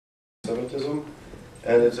anti-Semitism.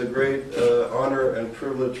 And it's a great honor and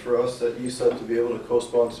privilege for us at USAT to be able to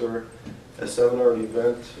co-sponsor a seminar and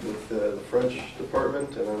event with the French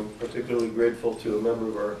department, and I'm particularly grateful to a member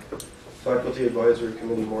of our Faculty Advisory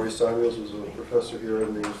Committee, Maury Samuels, who's a professor here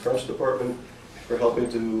in the French department, for helping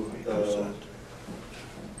to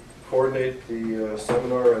coordinate the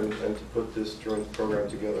seminar and to put this joint program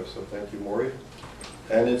together. So thank you, Maury.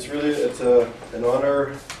 And it's an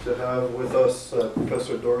honor to have with us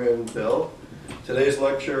Professor Dorian Bell. Today's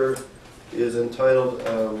lecture is entitled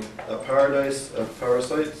A Paradise of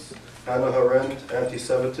Parasites, Hannah Arendt,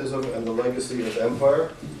 Anti-Semitism and the Legacy of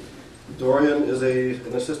Empire. Dorian is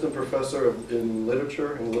an assistant professor in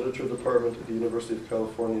literature in the literature department at the University of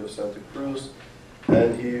California of Santa Cruz,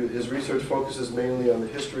 and his research focuses mainly on the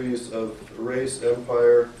histories of race,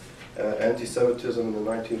 empire, anti-Semitism in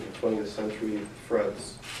the 19th and 20th century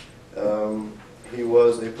France. He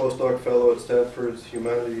was a postdoc fellow at Stanford's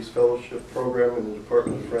Humanities Fellowship Program in the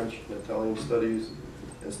Department of French and Italian Studies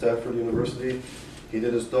at Stanford University. He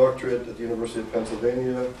did his doctorate at the University of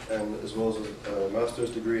Pennsylvania, and as well as a master's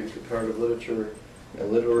degree in comparative literature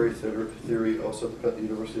and literary theory, also at the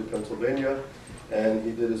University of Pennsylvania, and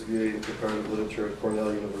he did his BA in comparative literature at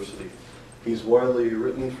Cornell University. He's widely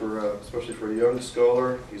written especially for a young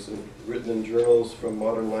scholar. He's written in journals from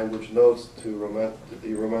Modern Language Notes to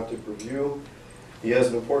the Romantic Review. He has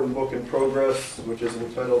an important book in progress, which is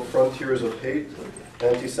entitled Frontiers of Hate,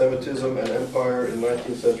 Anti-Semitism and Empire in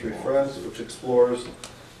 19th Century France, which explores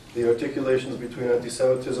the articulations between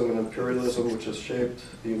anti-Semitism and imperialism, which has shaped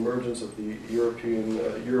the emergence of the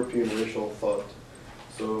European racial thought.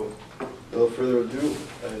 So, without further ado,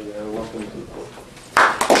 I welcome you to the book.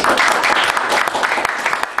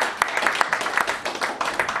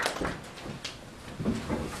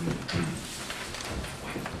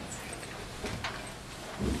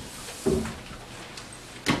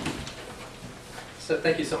 So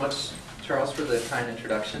thank you so much, Charles, for the kind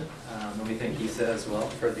introduction. Let me thank Isa as well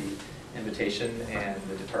for the invitation and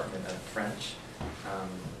the Department of French.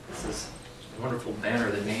 This is a wonderful banner.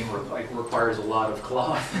 The name requires a lot of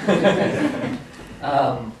cloth.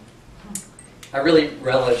 I really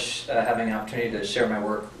relish having an opportunity to share my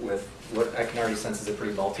work with what I can already sense is a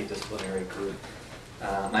pretty multidisciplinary group.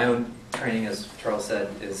 My own training, as Charles said,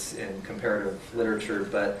 is in comparative literature,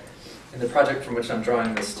 but in the project from which I'm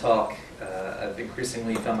drawing this talk, I've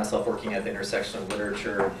increasingly found myself working at the intersection of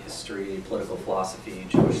literature, history, political philosophy,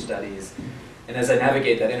 Jewish studies. And as I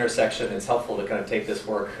navigate that intersection, it's helpful to kind of take this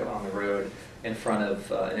work on the road in front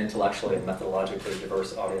of an intellectually and methodologically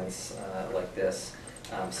diverse audience like this.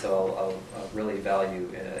 So I'll really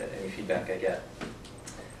value any feedback I get.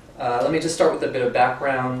 Let me just start with a bit of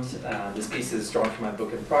background. This piece is drawn from my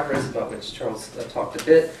book in progress, about which Charles talked a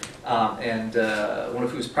bit, and one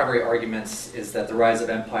of whose primary arguments is that the rise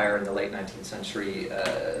of empire in the late 19th century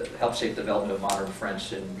helped shape the development of modern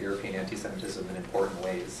French and European anti-Semitism in important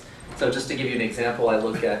ways. So just to give you an example, I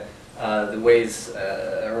look at the ways,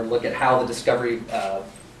 or look at how the discovery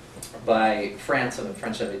by France and the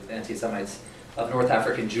French anti-Semites of North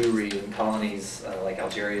African Jewry in colonies like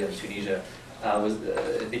Algeria and Tunisia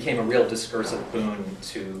it became a real discursive boon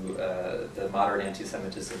to the modern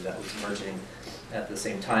anti-Semitism that was emerging at the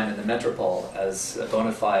same time in the metropole as a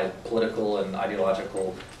bona fide political and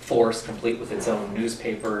ideological force, complete with its own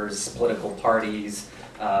newspapers, political parties,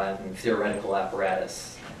 and theoretical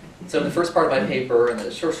apparatus. So in the first part of my paper, and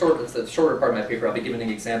the shorter part of my paper, I'll be giving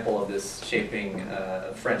an example of this shaping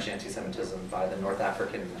French anti-Semitism by the North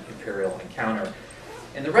African imperial encounter.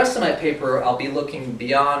 In the rest of my paper, I'll be looking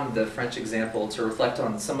beyond the French example to reflect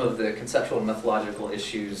on some of the conceptual and methodological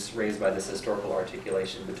issues raised by this historical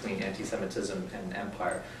articulation between anti-Semitism and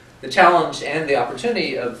empire. The challenge and the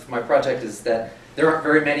opportunity of my project is that there aren't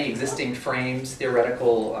very many existing frames,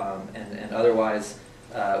 theoretical and otherwise,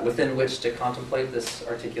 within which to contemplate this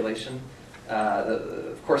articulation.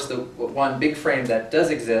 Of course, the one big frame that does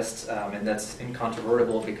exist, and that's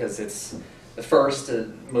incontrovertible because it's the first,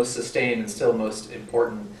 most sustained, and still most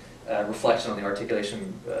important reflection on the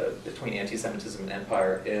articulation between anti-Semitism and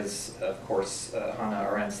empire is, of course, Hannah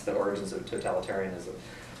Arendt's The Origins of Totalitarianism.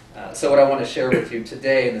 So what I want to share with you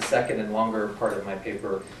today in the second and longer part of my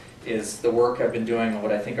paper is the work I've been doing on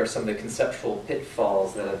what I think are some of the conceptual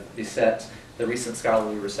pitfalls that have beset the recent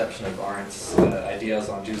scholarly reception of Arendt's ideas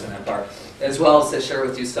on Jews and empire, as well as to share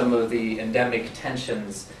with you some of the endemic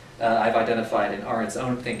tensions I've identified in Arendt's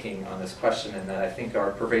own thinking on this question, and that I think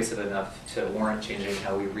are pervasive enough to warrant changing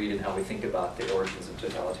how we read and how we think about the origins of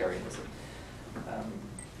totalitarianism.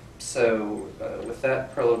 So with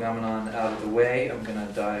that prolegomenon out of the way, I'm going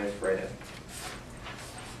to dive right in.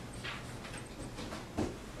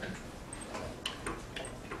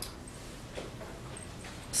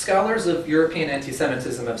 Scholars of European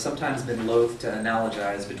anti-Semitism have sometimes been loath to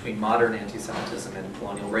analogize between modern anti-Semitism and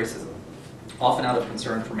colonial racism, often out of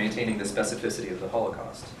concern for maintaining the specificity of the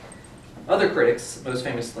Holocaust. Other critics, most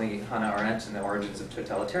famously Hannah Arendt in The Origins of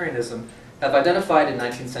Totalitarianism, have identified in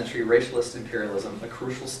 19th century racialist imperialism a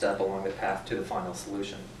crucial step along the path to the final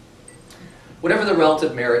solution. Whatever the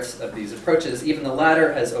relative merits of these approaches, even the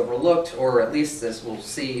latter has overlooked, or at least, as we'll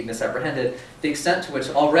see, misapprehended, the extent to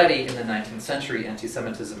which already in the 19th century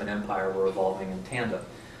anti-Semitism and empire were evolving in tandem.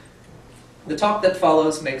 The talk that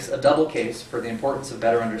follows makes a double case for the importance of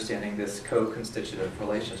better understanding this co-constitutive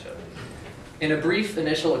relationship. In a brief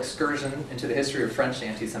initial excursion into the history of French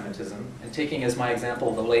anti-Semitism, and taking as my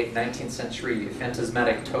example the late 19th century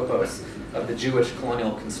phantasmatic topos of the Jewish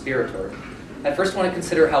colonial conspirator, I first want to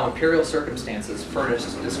consider how imperial circumstances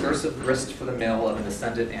furnished discursive grist for the mill of an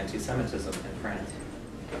ascendant anti-Semitism in France.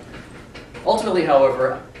 Ultimately,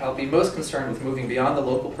 however, I'll be most concerned with moving beyond the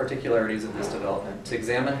local particularities of this development to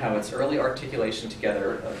examine how its early articulation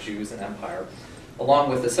together of Jews and empire,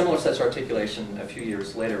 along with a similar such articulation a few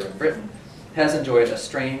years later in Britain, has enjoyed a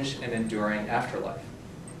strange and enduring afterlife.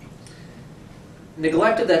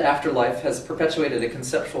 Neglect of that afterlife has perpetuated a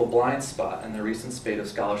conceptual blind spot in the recent spate of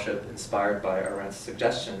scholarship inspired by Arendt's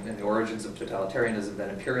suggestion in The Origins of Totalitarianism that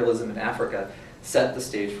imperialism in Africa set the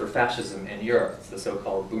stage for fascism in Europe. It's the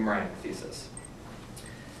so-called boomerang thesis.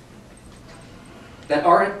 That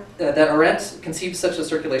Arendt conceived such a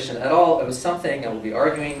circulation at all owes something, I will be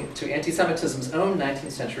arguing, to anti-Semitism's own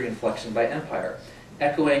 19th century inflection by empire,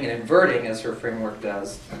 echoing and inverting, as her framework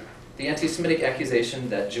does, the anti-Semitic accusation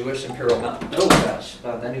that Jewish imperial... Oh gosh,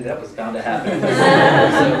 I knew that was bound to happen.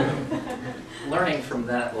 So, learning from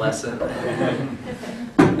that lesson.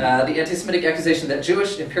 The anti-Semitic accusation that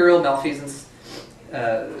Jewish imperial malfeasance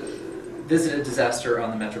visited disaster on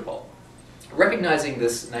the metropole. Recognizing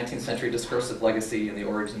this 19th century discursive legacy in The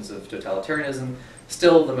Origins of Totalitarianism,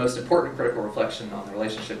 still the most important critical reflection on the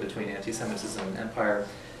relationship between anti-Semitism and empire,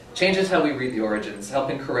 changes how we read The Origins,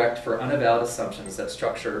 helping correct for unavowed assumptions that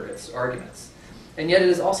structure its arguments. And yet it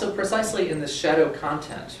is also precisely in the shadow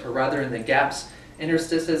content, or rather in the gaps,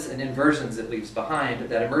 interstices, and inversions it leaves behind,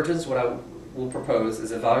 that emerges what I will propose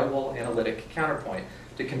as a valuable analytic counterpoint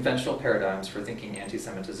to conventional paradigms for thinking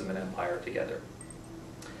anti-Semitism and empire together.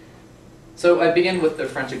 So I begin with the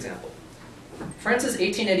French example. France's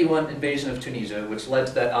 1881 invasion of Tunisia, which led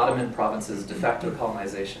to that Ottoman province's de facto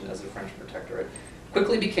colonization as a French protectorate,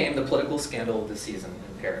 quickly became the political scandal of the season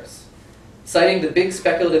in Paris. Citing the big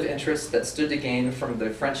speculative interests that stood to gain from the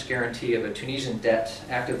French guarantee of a Tunisian debt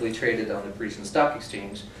actively traded on the Parisian Stock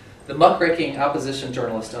Exchange, the muckraking opposition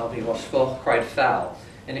journalist Henri Rochefort cried foul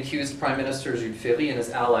and accused Prime Minister Jules Ferry and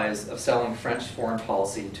his allies of selling French foreign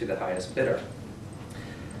policy to the highest bidder.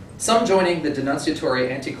 Some joining the denunciatory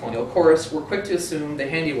anti-colonial chorus were quick to assume the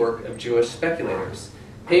handiwork of Jewish speculators,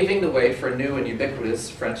 paving the way for a new and ubiquitous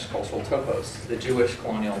French cultural topos, the Jewish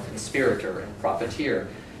colonial conspirator and profiteer,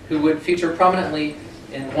 who would feature prominently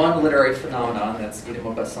in one literary phenomenon, that's Guy de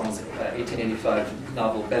Maupassant's 1885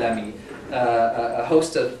 novel Bel Ami, a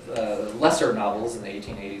host of lesser novels in the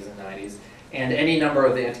 1880s and 90s, and any number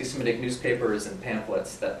of the anti-Semitic newspapers and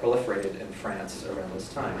pamphlets that proliferated in France around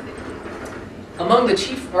this time. Among the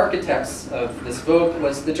chief architects of this vogue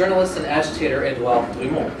was the journalist and agitator Edouard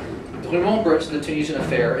Drumont. Drumont broached the Tunisian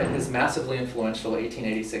affair in his massively influential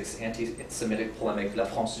 1886 anti-Semitic polemic La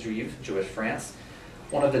France Juive, Jewish France,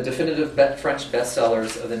 one of the definitive French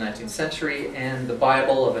bestsellers of the 19th century, and the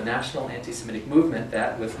Bible of a national anti-Semitic movement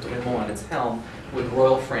that, with Drumont at its helm, would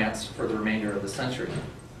roil France for the remainder of the century.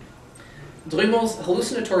 Drumont's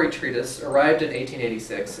hallucinatory treatise arrived in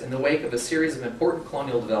 1886 in the wake of a series of important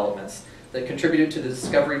colonial developments that contributed to the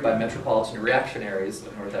discovery by metropolitan reactionaries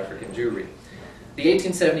of North African Jewry. The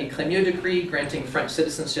 1870 Crémieux Decree granting French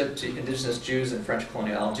citizenship to indigenous Jews in French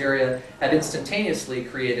colonial Algeria had instantaneously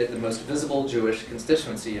created the most visible Jewish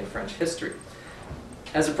constituency in French history.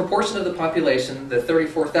 As a proportion of the population, the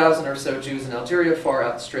 34,000 or so Jews in Algeria far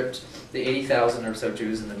outstripped the 80,000 or so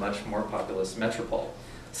Jews in the much more populous metropole.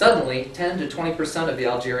 Suddenly, 10 to 20% of the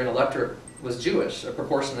Algerian electorate was Jewish, a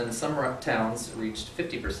proportion that in some towns reached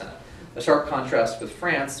 50%. A sharp contrast with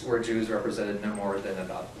France, where Jews represented no more than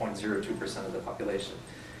about 0.02% of the population.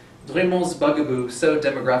 Drumont's bugaboo, so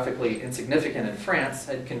demographically insignificant in France,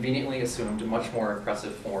 had conveniently assumed a much more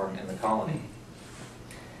impressive form in the colony.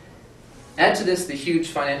 Add to this the huge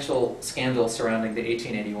financial scandal surrounding the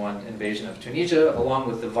 1881 invasion of Tunisia, along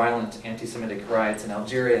with the violent anti-Semitic riots in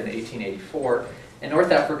Algeria in 1884, and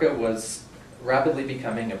North Africa was rapidly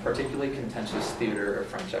becoming a particularly contentious theater of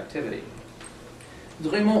French activity.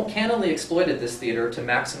 Drumont cannily exploited this theater to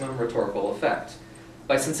maximum rhetorical effect.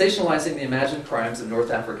 by sensationalizing the imagined crimes of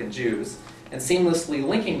North African Jews and seamlessly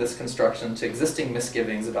linking this construction to existing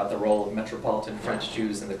misgivings about the role of metropolitan French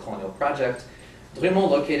Jews in the colonial project, Drumont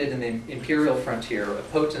located in the imperial frontier a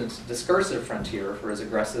potent discursive frontier for his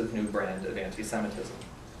aggressive new brand of anti-Semitism.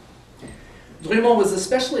 Drumont was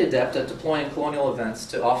especially adept at deploying colonial events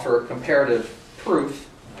to offer comparative proof,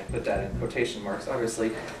 I put that in quotation marks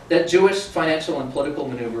obviously, that Jewish financial and political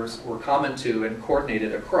maneuvers were common to and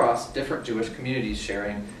coordinated across different Jewish communities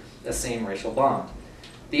sharing the same racial bond.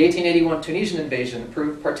 The 1881 Tunisian invasion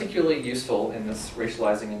proved particularly useful in this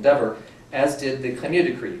racializing endeavor, as did the Crémieux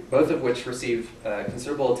Decree, both of which received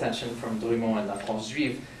considerable attention from Drumont and La France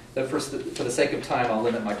Juive, though for the sake of time I'll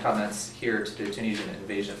limit my comments here to the Tunisian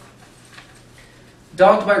invasion.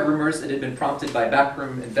 Dogged by rumors that had been prompted by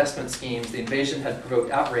backroom investment schemes, the invasion had provoked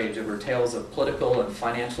outrage over tales of political and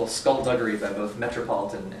financial skullduggery by both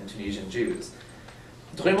metropolitan and Tunisian Jews.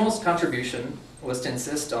 Drumont's contribution was to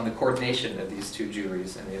insist on the coordination of these two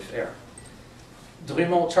Jewries in the affair.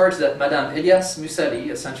 Drumont charged that Madame Elias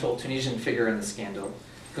Moussali, a central Tunisian figure in the scandal,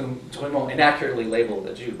 whom Drumont inaccurately labeled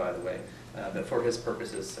a Jew, by the way, but for his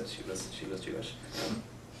purposes, since she was Jewish,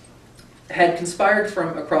 had conspired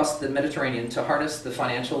from across the Mediterranean to harness the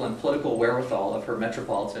financial and political wherewithal of her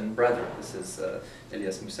metropolitan brethren. This is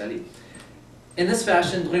Elias Moussali. In this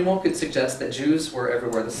fashion, Drumont could suggest that Jews were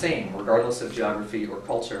everywhere the same, regardless of geography or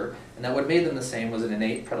culture, and that what made them the same was an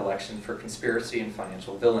innate predilection for conspiracy and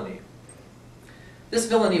financial villainy. This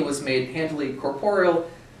villainy was made handily corporeal,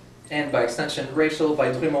 and by extension racial,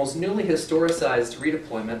 by Drumont's newly historicized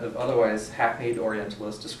redeployment of otherwise hackneyed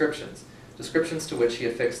Orientalist descriptions to which he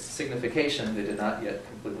affixed signification they did not yet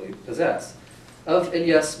completely possess. Of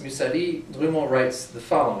Elias Moussali, Drumont writes the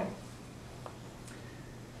following: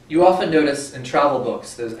 "You often notice in travel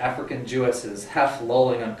books those African Jewesses half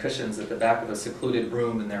lolling on cushions at the back of a secluded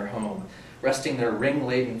room in their home, resting their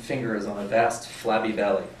ring-laden fingers on a vast flabby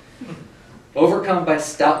belly. Overcome by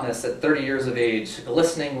stoutness at 30 years of age,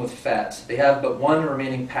 glistening with fat, they have but one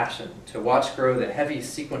remaining passion, to watch grow the heavy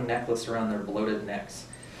sequin necklace around their bloated necks."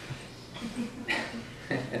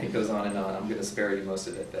 And he goes on and on. I'm going to spare you most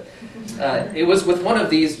of it. But it was with one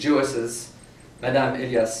of these Jewesses, Madame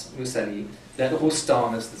Elias Moussali, that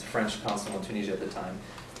Roustan, as the French consul in Tunisia at the time,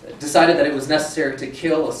 decided that it was necessary to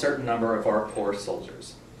kill a certain number of our poor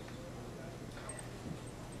soldiers.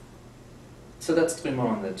 So that's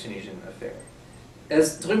Drumont and the Tunisian affair.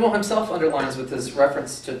 As Drumont himself underlines with his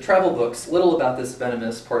reference to travel books, little about this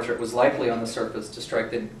venomous portrait was likely on the surface to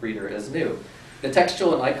strike the reader as new. The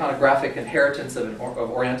textual and iconographic inheritance of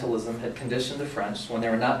Orientalism had conditioned the French, when they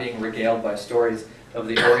were not being regaled by stories of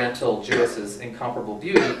the Oriental Jewess's incomparable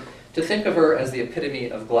beauty, to think of her as the epitome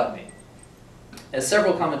of gluttony. As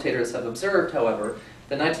several commentators have observed, however,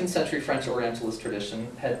 the 19th century French Orientalist tradition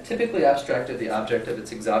had typically abstracted the object of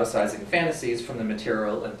its exoticizing fantasies from the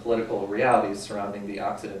material and political realities surrounding the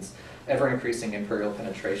Occident's ever-increasing imperial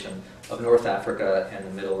penetration of North Africa and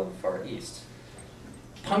the Middle and Far East.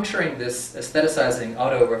 Puncturing this aestheticizing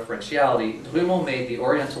auto-referentiality, Drumont made the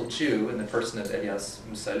Oriental Jew, in the person of Elias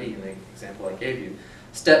Moussali, in the example I gave you,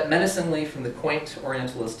 step menacingly from the quaint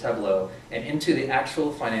Orientalist tableau and into the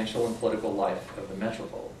actual financial and political life of the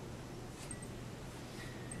metropole.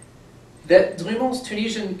 That Drumont's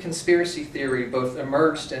Tunisian conspiracy theory both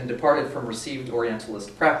emerged and departed from received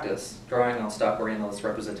Orientalist practice, drawing on stock Orientalist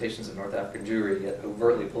representations of North African Jewry, yet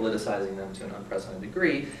overtly politicizing them to an unprecedented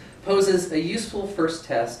degree, poses a useful first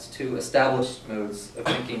test to established modes of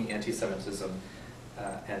thinking anti-Semitism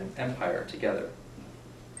and empire together.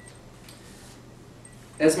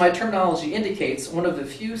 As my terminology indicates, one of the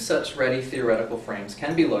few such ready theoretical frames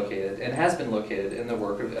can be located, and has been located, in the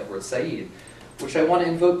work of Edward Said, which I want to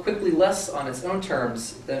invoke quickly less on its own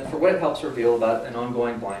terms than for what it helps reveal about an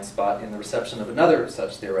ongoing blind spot in the reception of another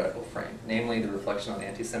such theoretical frame, namely the reflection on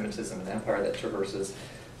anti-Semitism and empire that traverses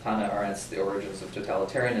Hannah Arendt's The Origins of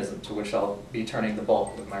Totalitarianism, to which I'll be turning the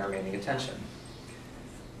bulk of my remaining attention.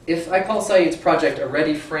 If I call Said's project a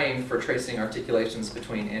ready frame for tracing articulations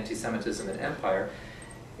between anti-Semitism and empire,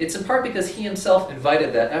 it's in part because he himself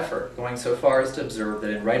invited that effort, going so far as to observe that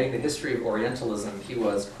in writing the history of Orientalism, he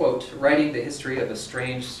was, quote, writing the history of a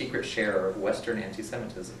strange secret share of Western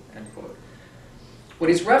anti-Semitism, end quote. What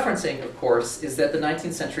he's referencing, of course, is that the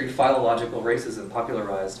 19th century philological racism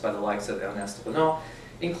popularized by the likes of Ernest Renan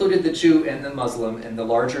included the Jew and the Muslim in the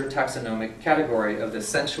larger taxonomic category of the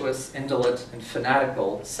sensuous, indolent, and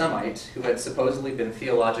fanatical Semite who had supposedly been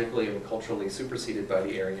theologically and culturally superseded by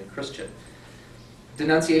the Aryan Christian.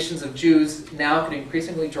 Denunciations of Jews now could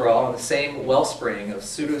increasingly draw on the same wellspring of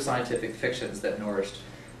pseudoscientific fictions that nourished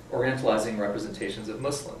orientalizing representations of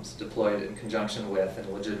Muslims, deployed in conjunction with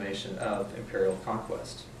and legitimation of imperial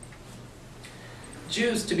conquest.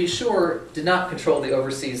 Jews, to be sure, did not control the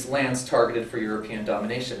overseas lands targeted for European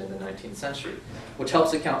domination in the 19th century, which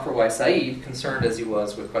helps account for why Said, concerned as he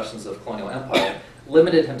was with questions of colonial empire,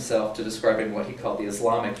 limited himself to describing what he called the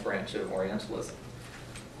Islamic branch of Orientalism.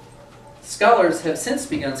 Scholars have since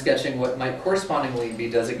begun sketching what might correspondingly be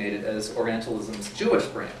designated as Orientalism's Jewish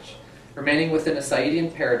branch, remaining within a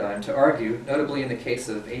Saidian paradigm to argue, notably in the case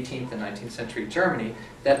of 18th and 19th century Germany,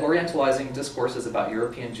 that Orientalizing discourses about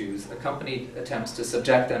European Jews accompanied attempts to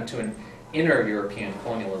subject them to an inner European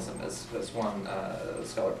colonialism, as one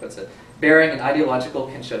scholar puts it, bearing an ideological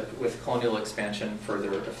kinship with colonial expansion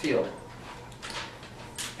further afield.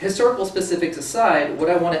 Historical specifics aside, what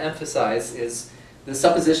I want to emphasize is the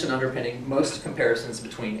supposition underpinning most comparisons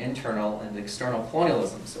between internal and external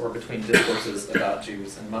colonialisms, or between discourses about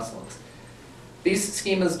Jews and Muslims. These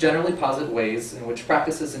schemas generally posit ways in which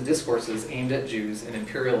practices and discourses aimed at Jews and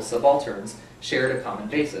imperial subalterns shared a common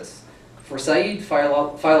basis. For Said,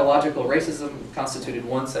 philological racism constituted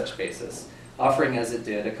one such basis, offering as it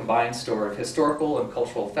did a combined store of historical and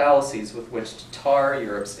cultural fallacies with which to tar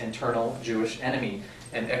Europe's internal Jewish enemy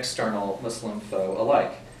and external Muslim foe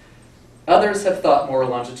alike. Others have thought more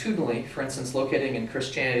longitudinally, for instance locating in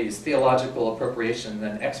Christianity's theological appropriation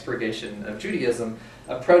and expurgation of Judaism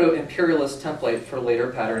a proto-imperialist template for later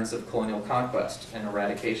patterns of colonial conquest and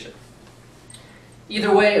eradication.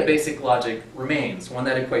 Either way, a basic logic remains, one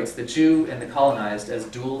that equates the Jew and the colonized as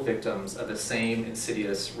dual victims of the same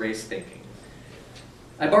insidious race thinking.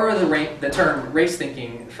 I borrow the term race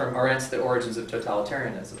thinking from Arendt's The Origins of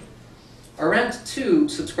Totalitarianism. Arendt, too,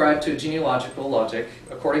 subscribed to a genealogical logic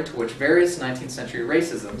according to which various 19th century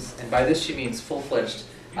racisms, and by this she means full-fledged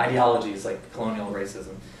ideologies like colonial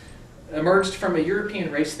racism, emerged from a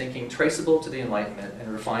European race thinking traceable to the Enlightenment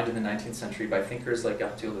and refined in the 19th century by thinkers like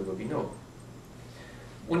Arthur Le Gobineau.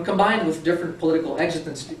 When combined with different political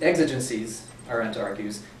exigencies, Arendt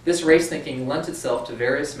argues, this race thinking lent itself to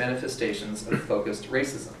various manifestations of focused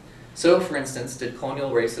racism. So, for instance, did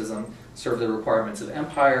colonial racism serve the requirements of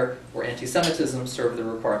empire, or anti-Semitism serve the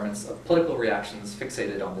requirements of political reactions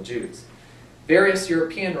fixated on the Jews? Various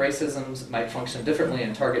European racisms might function differently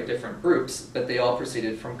and target different groups, but they all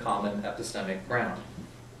proceeded from common epistemic ground.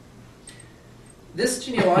 This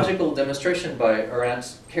genealogical demonstration by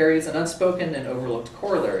Arendt carries an unspoken and overlooked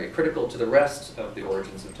corollary critical to the rest of the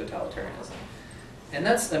origins of totalitarianism. And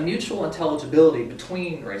that's a mutual intelligibility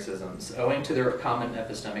between racisms owing to their common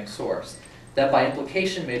epistemic source, that by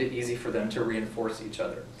implication made it easy for them to reinforce each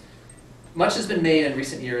other. Much has been made in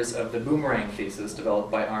recent years of the boomerang thesis developed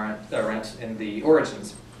by Arendt in The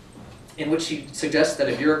Origins, in which she suggests that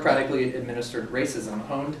a bureaucratically administered racism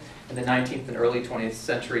honed in the 19th and early 20th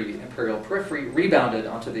century imperial periphery rebounded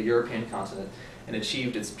onto the European continent and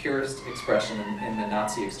achieved its purest expression in the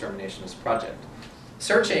Nazi exterminationist project.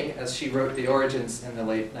 Searching, as she wrote The Origins in the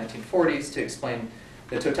late 1940s, to explain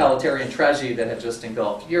the totalitarian tragedy that had just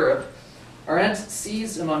engulfed Europe, Arendt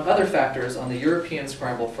seized, among other factors, on the European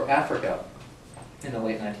scramble for Africa in the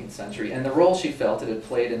late 19th century and the role she felt it had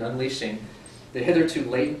played in unleashing the hitherto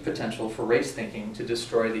latent potential for race thinking to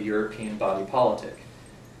destroy the European body politic.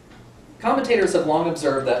 Commentators have long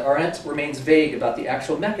observed that Arendt remains vague about the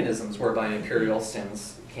actual mechanisms whereby imperial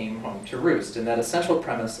sins came home to roost, and that a central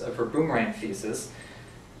premise of her boomerang thesis,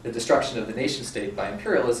 the destruction of the nation-state by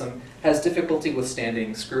imperialism, has difficulty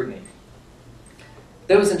withstanding scrutiny.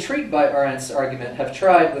 Those intrigued by Arendt's argument have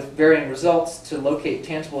tried, with varying results, to locate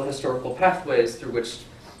tangible historical pathways through which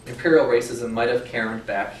imperial racism might have caromed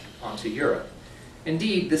back onto Europe.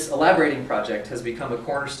 Indeed, this elaborating project has become a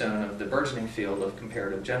cornerstone of the burgeoning field of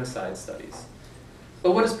comparative genocide studies.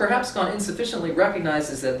 But what has perhaps gone insufficiently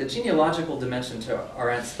recognized is that the genealogical dimension to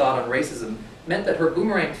Arendt's thought on racism meant that her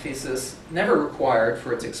boomerang thesis never required,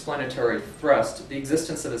 for its explanatory thrust, the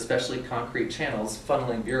existence of especially concrete channels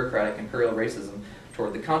funneling bureaucratic imperial racism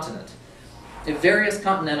toward the continent. If various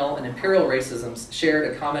continental and imperial racisms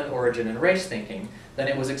shared a common origin in race thinking, then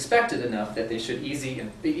it was expected enough that they should easily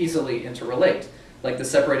interrelate, like the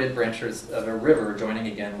separated branches of a river joining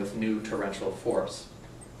again with new torrential force.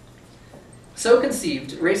 So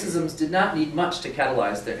conceived, racisms did not need much to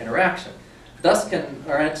catalyze their interaction. Thus can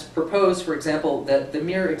Arendt propose, for example, that the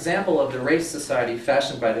mere example of the race society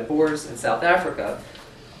fashioned by the Boers in South Africa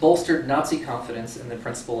bolstered Nazi confidence in the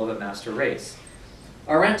principle of a master race.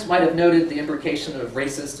 Arendt might have noted the imbrication of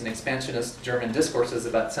racist and expansionist German discourses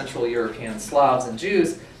about Central European Slavs and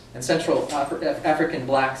Jews and Central African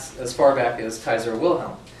blacks as far back as Kaiser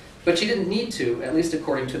Wilhelm. But she didn't need to, at least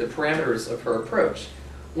according to the parameters of her approach.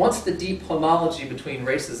 Once the deep homology between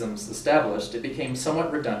racisms established, it became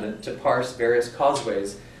somewhat redundant to parse various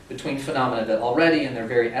causeways between phenomena that already, in their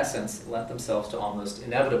very essence, lent themselves to almost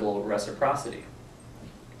inevitable reciprocity.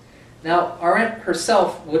 Now, Arendt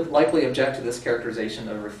herself would likely object to this characterization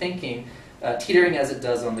of her thinking, teetering as it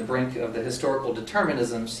does on the brink of the historical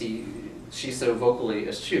determinism she so vocally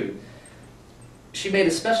eschewed. She made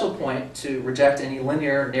a special point to reject any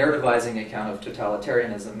linear, narrativizing account of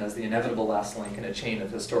totalitarianism as the inevitable last link in a chain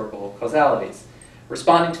of historical causalities.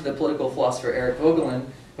 Responding to the political philosopher Eric Voegelin,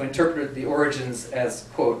 who interpreted the origins as,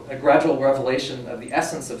 quote, a gradual revelation of the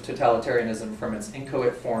essence of totalitarianism from its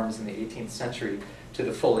inchoate forms in the 18th century to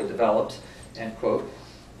the fully developed, end quote,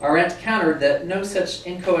 Arendt countered that no such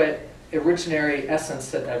inchoate originary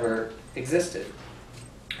essence had ever existed.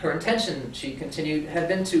 Her intention, she continued, had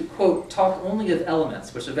been to, quote, talk only of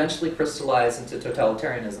elements which eventually crystallize into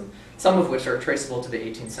totalitarianism, some of which are traceable to the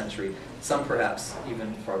 18th century, some perhaps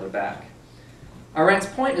even farther back. Arendt's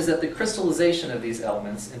point is that the crystallization of these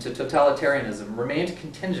elements into totalitarianism remained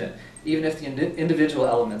contingent, even if the individual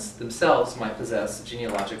elements themselves might possess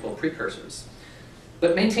genealogical precursors.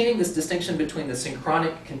 But maintaining this distinction between the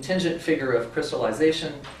synchronic contingent figure of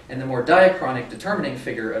crystallization and the more diachronic determining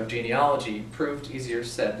figure of genealogy proved easier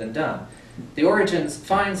said than done. The Origins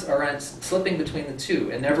finds Arendt slipping between the two,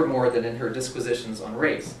 and never more than in her disquisitions on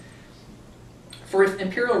race. For if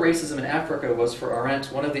imperial racism in Africa was for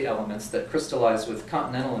Arendt one of the elements that crystallized with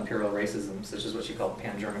continental imperial racism, such as what she called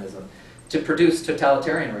pan-Germanism, to produce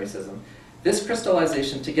totalitarian racism, this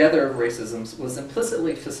crystallization together of racisms was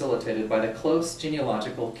implicitly facilitated by the close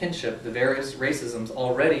genealogical kinship the various racisms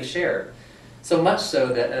already shared. So much so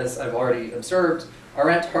that, as I've already observed,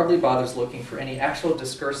 Arendt hardly bothers looking for any actual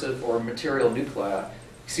discursive or material nuclei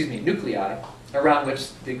around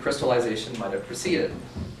which the crystallization might have proceeded.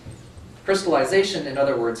 Crystallization, in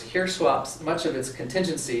other words, here swaps much of its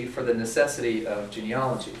contingency for the necessity of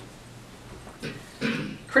genealogy.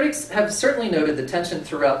 Critics have certainly noted the tension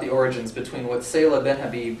throughout the Origins between what Salah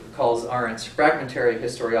Ben-Habib calls Arendt's fragmentary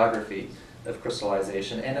historiography of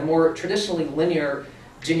crystallization and a more traditionally linear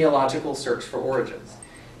genealogical search for origins.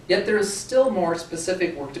 Yet there is still more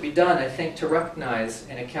specific work to be done, I think, to recognize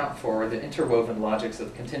and account for the interwoven logics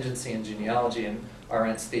of contingency and genealogy in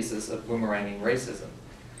Arendt's thesis of boomeranging racism.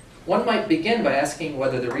 One might begin by asking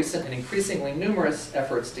whether the recent and increasingly numerous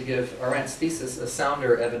efforts to give Arendt's thesis a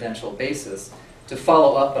sounder evidential basis, to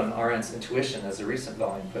follow up on Arendt's intuition, as a recent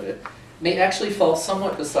volume put it, may actually fall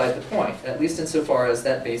somewhat beside the point, at least insofar as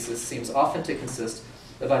that basis seems often to consist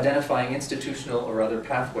of identifying institutional or other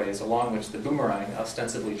pathways along which the boomerang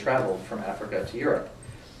ostensibly traveled from Africa to Europe.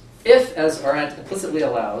 If, as Arendt implicitly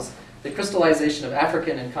allows, the crystallization of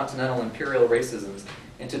African and continental imperial racisms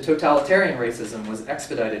into totalitarian racism was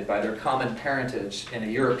expedited by their common parentage in a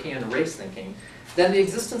European race thinking, then the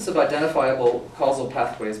existence of identifiable causal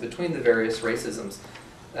pathways between the various racisms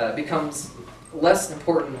becomes less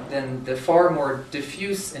important than the far more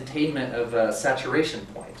diffuse attainment of a saturation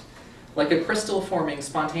point. Like a crystal forming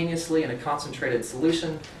spontaneously in a concentrated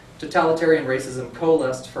solution, totalitarian racism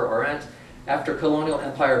coalesced for Arendt after colonial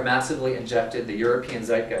empire massively injected the European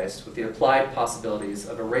zeitgeist with the applied possibilities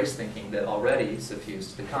of a race thinking that already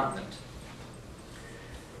suffused the continent.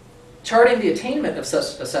 Charting the attainment of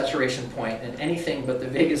such a saturation point in anything but the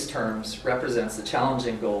vaguest terms represents a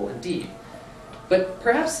challenging goal indeed. But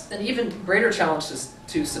perhaps an even greater challenge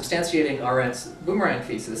to substantiating Arendt's boomerang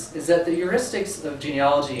thesis is that the heuristics of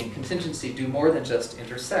genealogy and contingency do more than just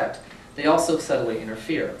intersect. They also subtly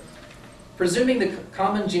interfere. Presuming the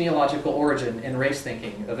common genealogical origin in race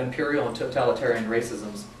thinking of imperial and totalitarian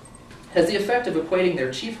racisms has the effect of equating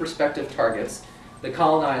their chief respective targets, the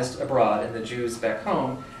colonized abroad and the Jews back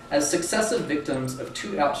home, as successive victims of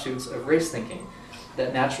two outshoots of race thinking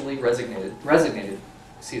that naturally resonated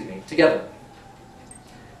together.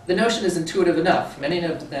 The notion is intuitive enough. Many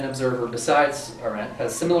an observer besides Arendt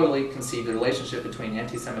has similarly conceived the relationship between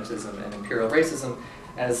anti-Semitism and imperial racism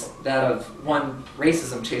as that of one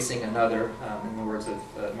racism chasing another, in the words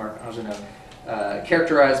of Marc Angenoux,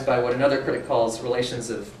 characterized by what another critic calls relations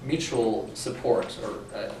of mutual support,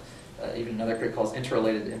 or even another critic calls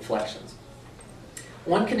interrelated inflections.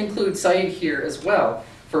 One can include Said here as well,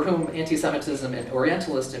 for whom anti-Semitism and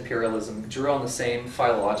Orientalist imperialism drew on the same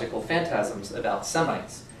philological phantasms about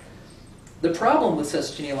Semites. The problem with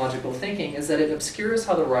such genealogical thinking is that it obscures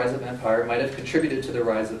how the rise of empire might have contributed to the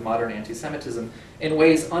rise of modern anti-Semitism in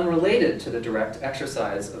ways unrelated to the direct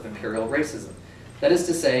exercise of imperial racism. That is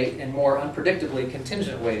to say, in more unpredictably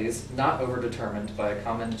contingent ways not overdetermined by a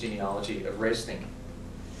common genealogy of race thinking.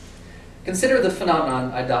 Consider the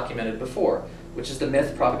phenomenon I documented before. which is the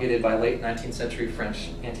myth propagated by late 19th century French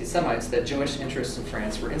anti-Semites that Jewish interests in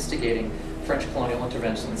France were instigating French colonial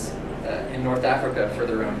interventions in North Africa for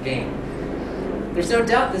their own gain. There's no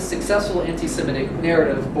doubt this successful anti-Semitic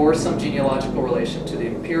narrative bore some genealogical relation to the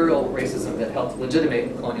imperial racism that helped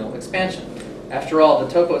legitimate colonial expansion. After all,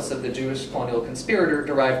 the topos of the Jewish colonial conspirator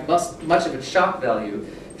derived much of its shock value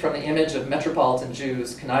from the image of metropolitan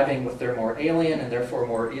Jews conniving with their more alien and therefore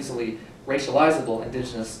more easily racializable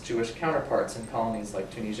indigenous Jewish counterparts in colonies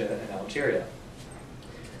like Tunisia and Algeria.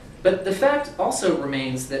 But the fact also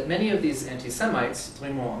remains that many of these anti-Semites,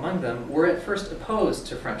 Drumont among them, were at first opposed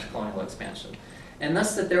to French colonial expansion, and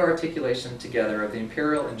thus that their articulation together of the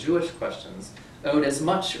imperial and Jewish questions owed as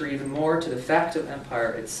much or even more to the fact of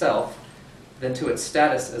empire itself than to its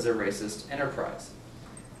status as a racist enterprise.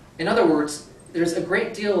 In other words, there's a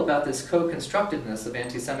great deal about this co-constructedness of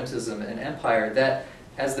anti-Semitism and empire that,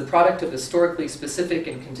 as the product of historically specific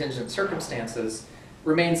and contingent circumstances,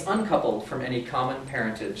 remains uncoupled from any common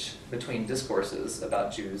parentage between discourses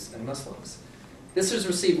about Jews and Muslims. This has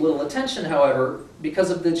received little attention, however,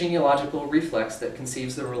 because of the genealogical reflex that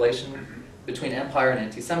conceives the relation between empire and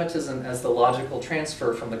anti-Semitism as the logical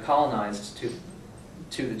transfer from the colonized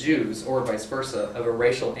to the Jews, or vice versa, of a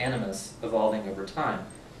racial animus evolving over time.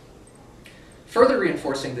 Further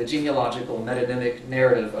reinforcing the genealogical metonymic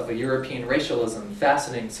narrative of a European racialism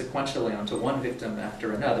fastening sequentially onto one victim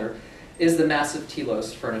after another is the massive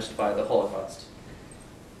telos furnished by the Holocaust.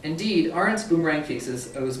 Indeed, Arendt's boomerang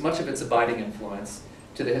thesis owes much of its abiding influence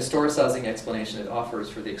to the historicizing explanation it offers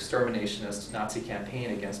for the exterminationist Nazi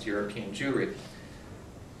campaign against European Jewry.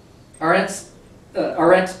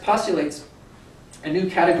 Arendt postulates a new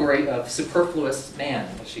category of superfluous man,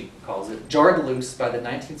 as she calls it, jarred loose by the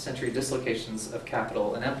 19th century dislocations of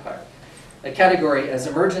capital and empire. A category as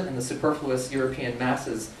emergent in the superfluous European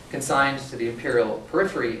masses consigned to the imperial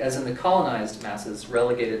periphery as in the colonized masses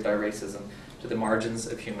relegated by racism to the margins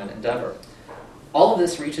of human endeavor. All of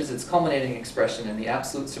this reaches its culminating expression in the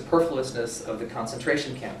absolute superfluousness of the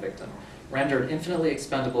concentration camp victim, rendered infinitely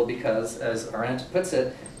expendable because, as Arendt puts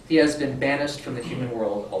it, he has been banished from the human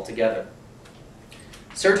world altogether.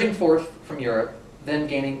 Surging forth from Europe, then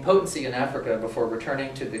gaining potency in Africa before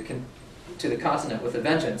returning to the continent with a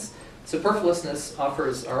vengeance, superfluousness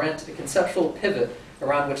offers Arendt a conceptual pivot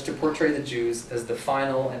around which to portray the Jews as the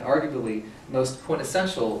final and arguably most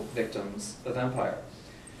quintessential victims of empire.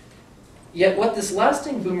 Yet what this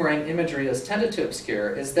lasting boomerang imagery has tended to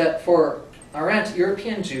obscure is that for Arendt,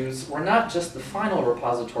 European Jews were not just the final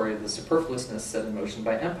repository of the superfluousness set in motion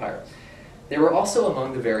by empire. They were also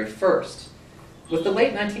among the very first. With the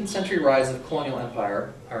late 19th century rise of colonial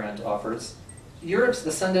empire, Arendt offers, Europe's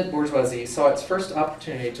ascendant bourgeoisie saw its first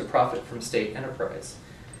opportunity to profit from state enterprise.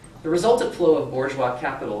 The resultant flow of bourgeois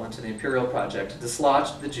capital into the imperial project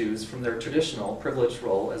dislodged the Jews from their traditional privileged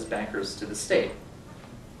role as bankers to the state.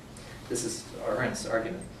 This is Arendt's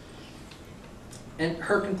argument. And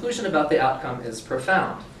her conclusion about the outcome is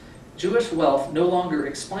profound. Jewish wealth no longer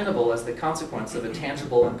explainable as the consequence of a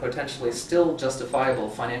tangible and potentially still justifiable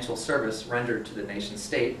financial service rendered to the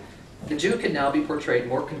nation-state, the Jew could now be portrayed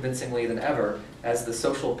more convincingly than ever as the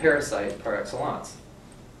social parasite par excellence.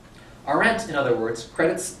 Arendt, in other words,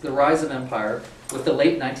 credits the rise of empire with the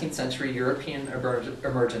late 19th century European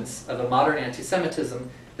emergence of a modern anti-Semitism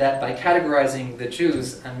that, by categorizing the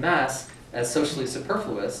Jews en masse as socially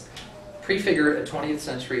superfluous, prefigured a 20th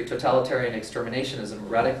century totalitarian exterminationism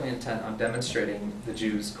radically intent on demonstrating the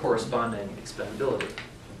Jews' corresponding expendability.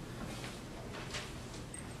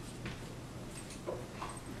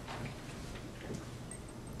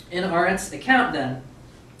 In Arendt's account, then,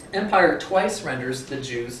 empire twice renders the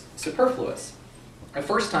Jews superfluous. A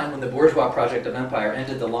first time when the bourgeois project of empire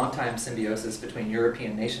ended the long-time symbiosis between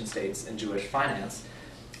European nation-states and Jewish finance,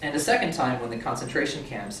 and a second time when the concentration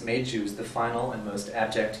camps made Jews the final and most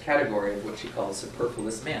abject category of what he calls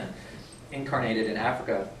superfluous man, incarnated in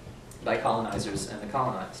Africa by colonizers and the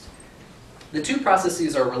colonized. The two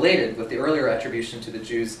processes are related, with the earlier attribution to the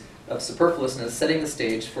Jews of superfluousness setting the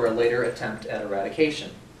stage for a later attempt at eradication.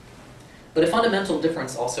 But a fundamental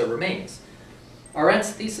difference also remains.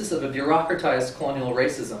 Arendt's thesis of a bureaucratized colonial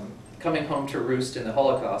racism coming home to roost in the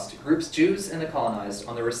Holocaust groups Jews and the colonized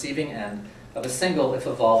on the receiving end of a single, if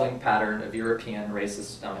evolving, pattern of European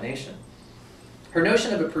racist domination. Her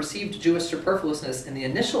notion of a perceived Jewish superfluousness in the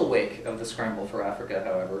initial wake of the scramble for Africa,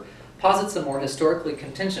 however, posits a more historically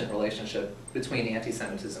contingent relationship between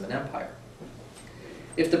anti-Semitism and empire.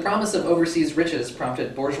 If the promise of overseas riches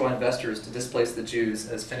prompted bourgeois investors to displace the Jews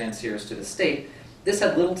as financiers to the state, this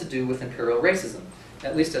had little to do with imperial racism,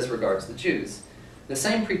 at least as regards the Jews. The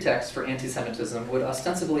same pretext for anti-Semitism would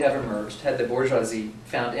ostensibly have emerged had the bourgeoisie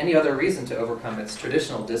found any other reason to overcome its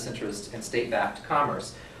traditional disinterest in state-backed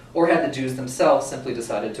commerce, or had the Jews themselves simply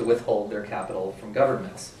decided to withhold their capital from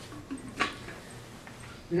governments.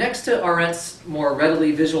 Next to Arendt's more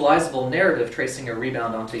readily visualizable narrative tracing a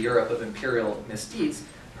rebound onto Europe of imperial misdeeds,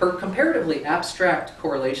 her comparatively abstract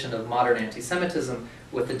correlation of modern anti-Semitism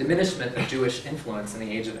with the diminishment of Jewish influence in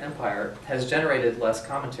the Age of Empire has generated less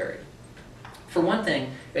commentary. For one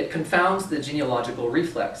thing, it confounds the genealogical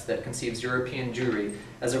reflex that conceives European Jewry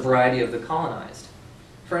as a variety of the colonized.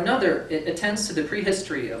 For another, it attends to the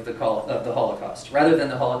prehistory of the Holocaust, rather than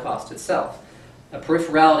the Holocaust itself, a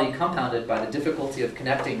peripherality compounded by the difficulty of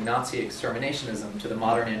connecting Nazi exterminationism to the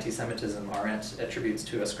modern anti-Semitism Arendt attributes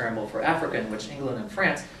to a scramble for Africa in which England and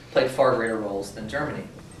France played far greater roles than Germany.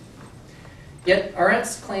 Yet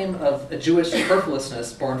Arendt's claim of a Jewish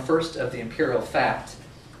superfluousness born first of the imperial fact,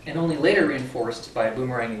 and only later reinforced by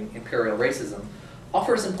boomeranging imperial racism,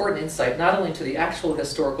 offers important insight not only into the actual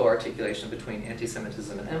historical articulation between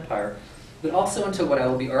anti-Semitism and empire, but also into what I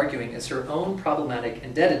will be arguing is her own problematic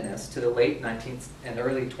indebtedness to the late 19th and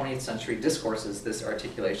early 20th century discourses this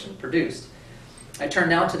articulation produced. I turn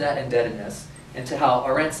now to that indebtedness and to how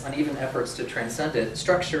Arendt's uneven efforts to transcend it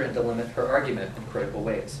structure and delimit her argument in critical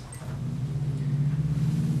ways.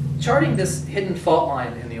 Charting this hidden fault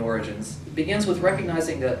line in the origins begins with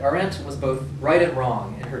recognizing that Arendt was both right and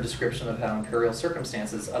wrong in her description of how imperial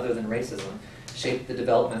circumstances other than racism shaped the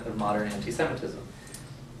development of modern anti-Semitism.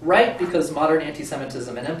 Right because modern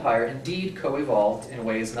anti-Semitism and empire indeed co-evolved in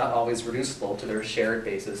ways not always reducible to their shared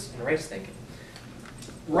basis in race thinking.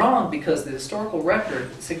 Wrong because the historical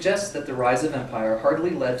record suggests that the rise of empire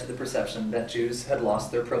hardly led to the perception that Jews had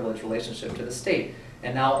lost their privileged relationship to the state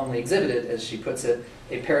and now only exhibited, as she puts it,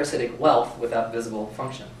 a parasitic wealth without visible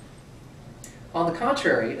function. On the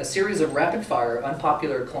contrary, a series of rapid-fire,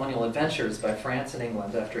 unpopular colonial adventures by France and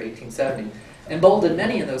England after 1870 emboldened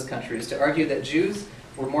many in those countries to argue that Jews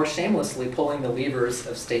were more shamelessly pulling the levers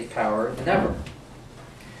of state power than ever.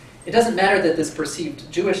 It doesn't matter that this perceived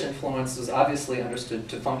Jewish influence was obviously understood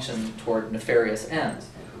to function toward nefarious ends.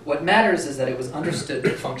 What matters is that it was understood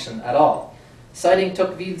to function at all. Citing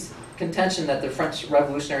Tocqueville's contention that the French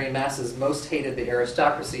revolutionary masses most hated the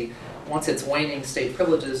aristocracy once its waning state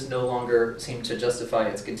privileges no longer seemed to justify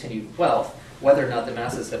its continued wealth, whether or not the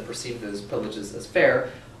masses had perceived those privileges as fair,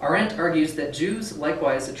 Arendt argues that Jews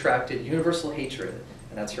likewise attracted universal hatred,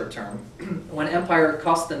 and that's her term, when empire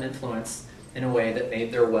cost them influence in a way that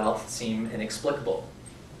made their wealth seem inexplicable.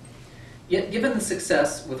 Yet, given the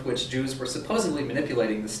success with which Jews were supposedly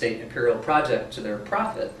manipulating the state imperial project to their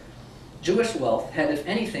profit, Jewish wealth had, if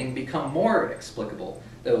anything, become more explicable,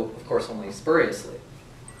 though, of course, only spuriously.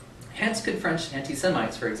 Hence could French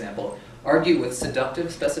anti-Semites, for example, argue with seductive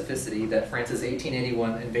specificity that France's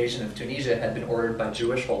 1881 invasion of Tunisia had been ordered by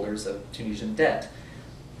Jewish holders of Tunisian debt.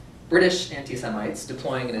 British anti-Semites,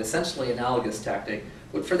 deploying an essentially analogous tactic,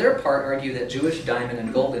 would for their part argue that Jewish diamond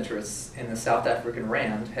and gold interests in the South African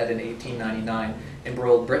Rand had in 1899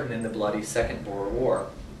 embroiled Britain in the bloody Second Boer War.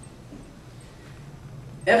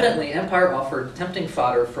 Evidently, empire offered tempting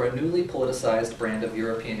fodder for a newly politicized brand of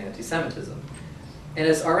European anti-Semitism. And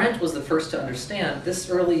as Arendt was the first to understand, this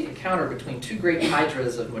early encounter between two great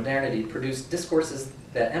hydras of modernity produced discourses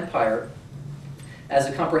that empire, as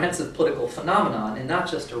a comprehensive political phenomenon and not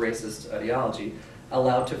just a racist ideology,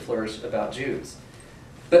 allowed to flourish about Jews.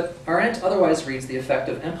 But Arendt otherwise reads the effect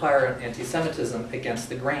of empire and anti-Semitism against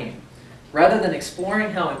the grain. Rather than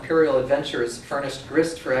exploring how imperial adventures furnished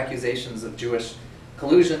grist for accusations of Jewish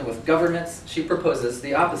collusion with governments, she proposes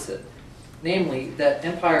the opposite. Namely, that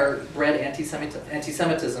empire bred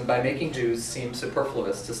anti-Semitism by making Jews seem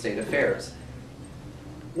superfluous to state affairs.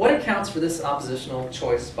 What accounts for this oppositional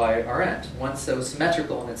choice by Arendt, one so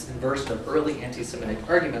symmetrical in its inversion of early anti-Semitic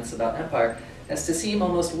arguments about empire as to seem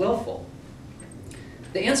almost willful?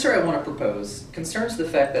 The answer I want to propose concerns the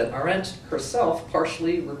fact that Arendt herself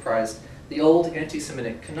partially reprised the old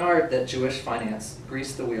anti-Semitic canard that Jewish finance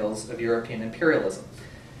greased the wheels of European imperialism,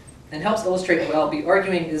 and helps illustrate what I'll be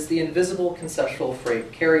arguing is the invisible conceptual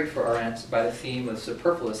freight carried for Arendt by the theme of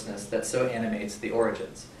superfluousness that so animates the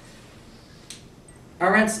origins.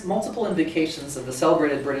 Arendt's multiple invocations of the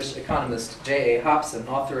celebrated British economist J.A. Hobson,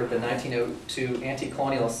 author of the 1902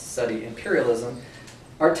 anti-colonialist study Imperialism,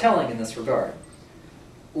 are telling in this regard.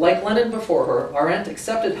 Like Lenin before her, Arendt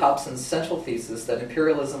accepted Hobson's central thesis that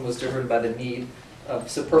imperialism was driven by the need of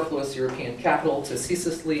superfluous European capital to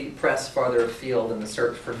ceaselessly press farther afield in the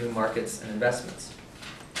search for new markets and investments.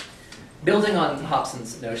 Building on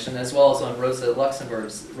Hobson's notion, as well as on Rosa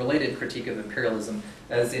Luxemburg's related critique of imperialism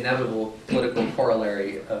as the inevitable political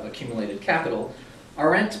corollary of accumulated capital,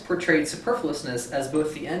 Arendt portrayed superfluousness as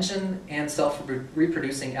both the engine and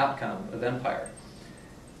self-reproducing outcome of empire.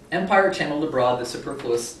 Empire channeled abroad the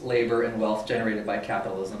superfluous labor and wealth generated by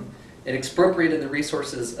capitalism. It expropriated the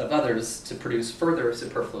resources of others to produce further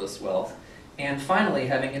superfluous wealth. And finally,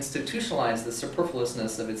 having institutionalized the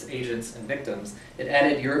superfluousness of its agents and victims, it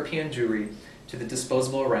added European Jewry to the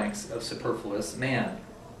disposable ranks of superfluous man.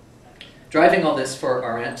 Driving all this for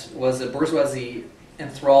Arendt was a bourgeoisie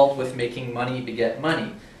enthralled with making money beget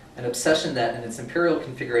money, an obsession that in its imperial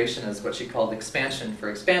configuration as what she called expansion for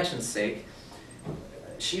expansion's sake,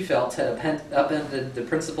 she felt had upended the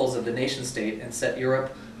principles of the nation-state and set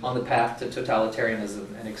Europe on the path to totalitarianism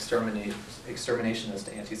and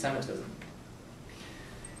exterminationist anti-Semitism.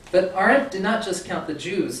 But Arendt did not just count the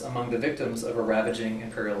Jews among the victims of a ravaging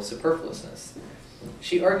imperial superfluousness.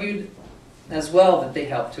 She argued as well that they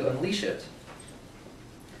helped to unleash it.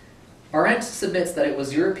 Arendt submits that it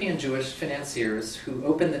was European Jewish financiers who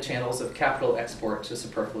opened the channels of capital export to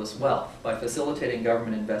superfluous wealth by facilitating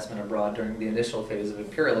government investment abroad during the initial phase of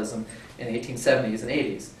imperialism in the 1870s and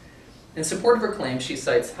 80s. In support of her claim, she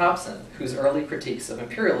cites Hobson, whose early critiques of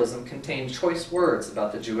imperialism contained choice words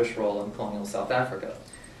about the Jewish role in colonial South Africa.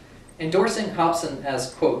 Endorsing Hobson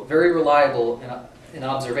as, quote, very reliable in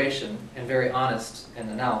observation and very honest in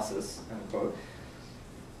analysis, unquote,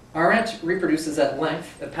 Arendt reproduces at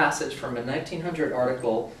length a passage from a 1900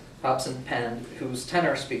 article Hobson penned whose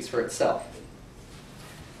tenor speaks for itself.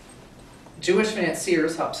 Jewish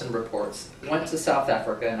financiers, Hobson reports, went to South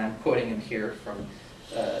Africa, and I'm quoting him here from,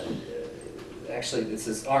 actually this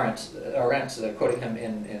is Arendt quoting him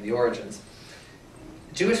in The Origins.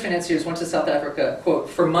 Jewish financiers went to South Africa, quote,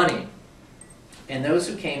 for money, and those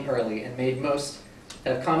who came early and made most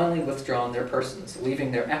have commonly withdrawn their persons,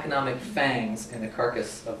 leaving their economic fangs in the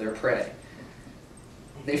carcass of their prey.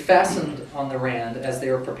 They fastened on the Rand as they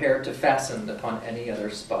were prepared to fasten upon any other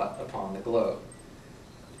spot upon the globe.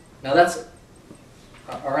 Now that's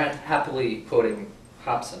Arendt happily quoting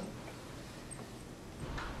Hobson.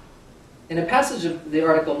 In a passage of the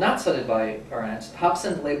article not cited by Arendt,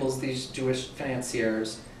 Hobson labels these Jewish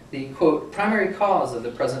financiers the, quote, primary cause of the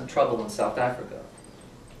present trouble in South Africa,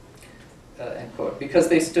 end quote, because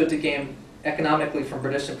they stood to gain economically from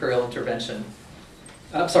British imperial intervention.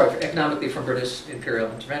 Economically from British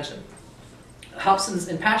imperial intervention. Hobson's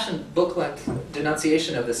impassioned book-length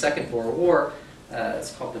denunciation of the Second Boer War,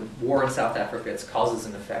 it's called the War in South Africa, its causes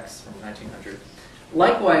and effects from 1900,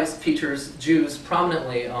 likewise features Jews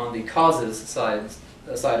prominently on the causes side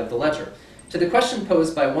of the ledger. To the question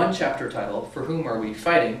posed by one chapter title, For Whom Are We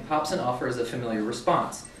Fighting?, Hobson offers a familiar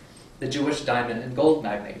response. The Jewish diamond and gold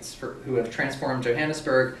magnates who have transformed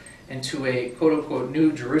Johannesburg into a quote-unquote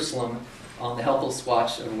new Jerusalem on the helpless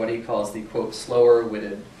watch of what he calls the, quote,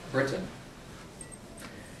 slower-witted Britain.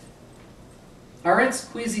 Arendt's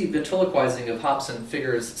queasy ventriloquizing of Hobson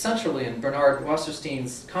figures centrally in Bernard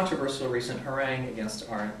Wasserstein's controversial recent harangue against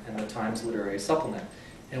Arendt in the Times Literary Supplement,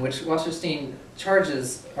 in which Wasserstein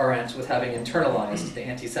charges Arendt with having internalized the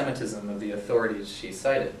anti-Semitism of the authorities she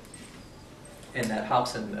cited. And that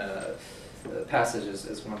Hobson passage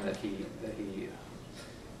is one that he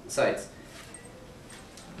cites.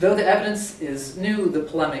 Though the evidence is new, the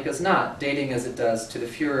polemic is not, dating as it does to the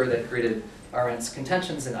furor that greeted Arendt's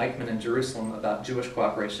contentions in Eichmann and Jerusalem about Jewish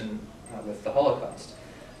cooperation with the Holocaust.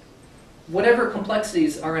 Whatever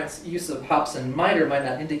complexities Arendt's use of Hobson might or might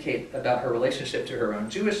not indicate about her relationship to her own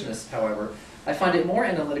Jewishness, however, I find it more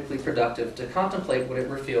analytically productive to contemplate what it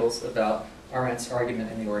reveals about Arendt's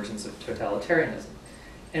argument in The Origins of Totalitarianism.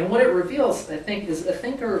 And what it reveals, I think, is a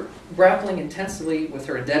thinker grappling intensely with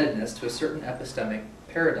her indebtedness to a certain epistemic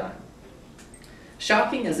paradigm.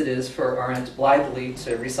 Shocking as it is for Arendt blithely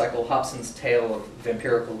to recycle Hobson's tale of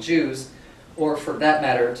vampirical Jews, or for that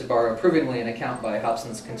matter to borrow approvingly an account by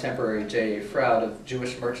Hobson's contemporary J.A. Froude of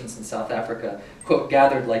Jewish merchants in South Africa, quote,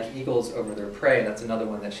 gathered like eagles over their prey. That's another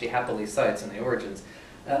one that she happily cites in The Origins.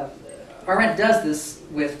 Arendt does this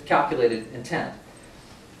with calculated intent.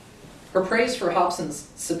 Her praise for Hobson's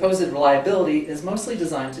supposed reliability is mostly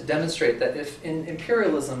designed to demonstrate that if in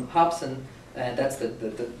imperialism Hobson, and that's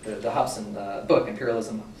the Hobson book,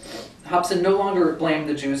 Imperialism, Hobson no longer blamed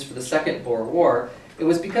the Jews for the Second Boer War, it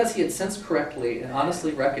was because he had since correctly and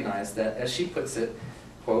honestly recognized that, as she puts it,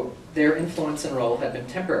 quote, their influence and role had been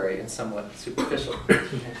temporary and somewhat superficial,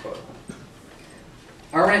 end quote.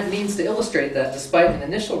 Arendt means to illustrate that despite an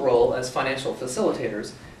initial role as financial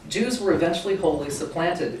facilitators, Jews were eventually wholly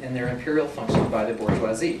supplanted in their imperial function by the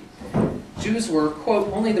bourgeoisie. Jews were,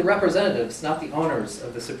 quote, only the representatives, not the owners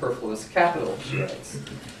of the superfluous capital, she writes.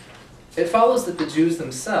 It follows that the Jews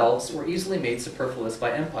themselves were easily made superfluous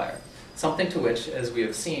by empire. something to which, as we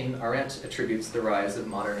have seen, Arendt attributes the rise of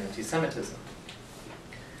modern anti-Semitism.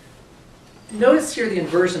 Notice here the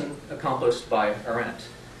inversion accomplished by Arendt.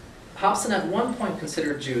 Hobson at one point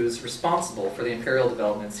considered Jews responsible for the imperial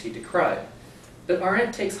developments he decried. But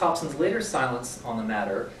Arendt takes Hobson's later silence on the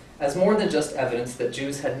matter as more than just evidence that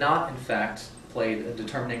Jews had not, in fact, played a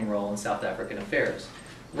determining role in South African affairs.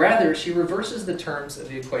 Rather, she reverses the terms of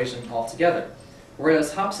the equation altogether.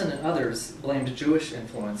 Whereas Hobson and others blamed Jewish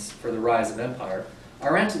influence for the rise of empire,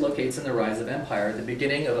 Arendt locates in the rise of empire the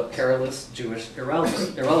beginning of a perilous Jewish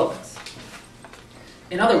irrelevance.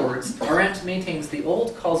 In other words, Arendt maintains the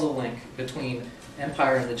old causal link between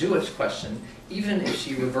empire and the Jewish question, even if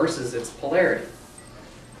she reverses its polarity.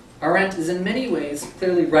 Arendt is in many ways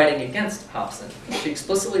clearly writing against Hobson. She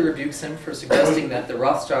explicitly rebukes him for suggesting that the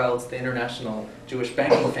Rothschilds, the international Jewish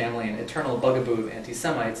banking family, and eternal bugaboo of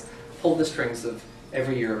anti-Semites pulled the strings of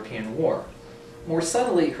every European war. More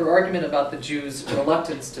subtly, her argument about the Jews'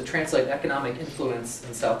 reluctance to translate economic influence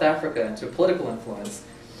in South Africa into political influence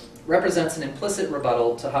represents an implicit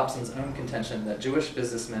rebuttal to Hobson's own contention that Jewish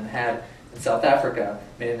businessmen had, in South Africa,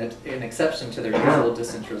 made an exception to their usual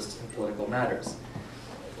disinterest in political matters.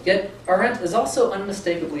 Yet, Arendt is also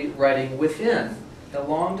unmistakably writing within a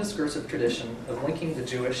long discursive tradition of linking the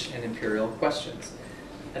Jewish and imperial questions,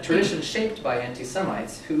 a tradition shaped by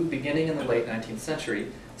anti-Semites who, beginning in the late 19th century,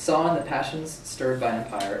 saw in the passions stirred by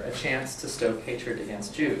empire a chance to stoke hatred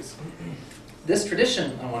against Jews. This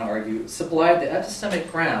tradition, I want to argue, supplied the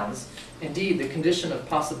epistemic grounds, indeed the condition of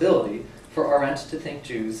possibility, for Arendt to think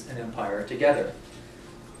Jews and empire together.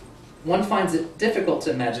 One finds it difficult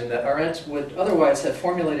to imagine that Arendt would otherwise have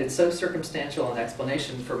formulated so circumstantial an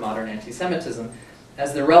explanation for modern anti-Semitism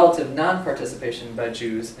as the relative non-participation by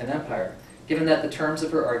Jews in empire, given that the terms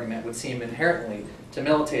of her argument would seem inherently to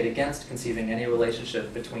militate against conceiving any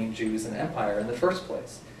relationship between Jews and empire in the first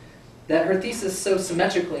place. That her thesis so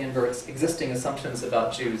symmetrically inverts existing assumptions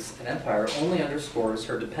about Jews and empire only underscores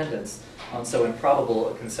her dependence on so improbable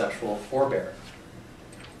a conceptual forebear.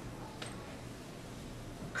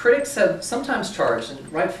 Critics have sometimes charged,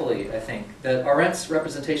 and rightfully, I think, that Arendt's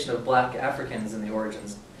representation of black Africans in the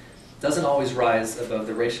origins doesn't always rise above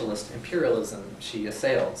the racialist imperialism she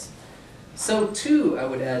assails. So too, I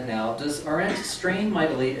would add now, does Arendt strain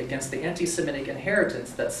mightily against the anti-Semitic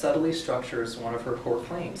inheritance that subtly structures one of her core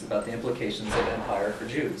claims about the implications of empire for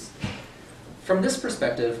Jews. From this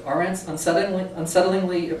perspective, Arendt's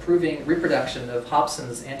unsettlingly approving reproduction of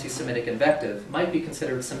Hobson's anti-Semitic invective might be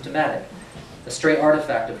considered symptomatic, a stray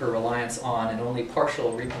artifact of her reliance on and only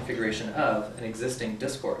partial reconfiguration of an existing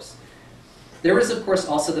discourse. There is, of course,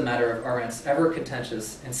 also the matter of Arendt's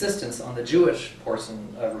ever-contentious insistence on the Jewish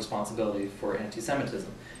portion of responsibility for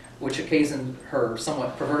anti-Semitism, which occasioned her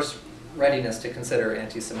somewhat perverse readiness to consider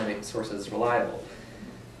anti-Semitic sources reliable.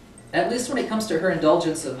 At least when it comes to her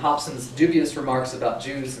indulgence of Hobson's dubious remarks about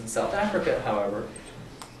Jews in South Africa, however,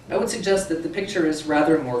 I would suggest that the picture is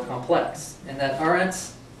rather more complex, and that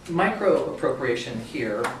Arendt's micro-appropriation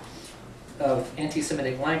here of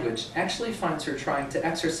anti-Semitic language actually finds her trying to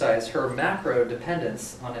exercise her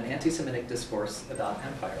macro-dependence on an anti-Semitic discourse about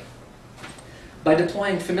empire. By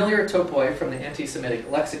deploying familiar topoi from the anti-Semitic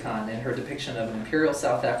lexicon in her depiction of an imperial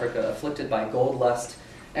South Africa afflicted by gold lust,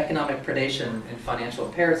 economic predation, and financial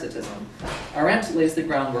parasitism, Arendt lays the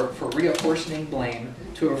groundwork for reapportioning blame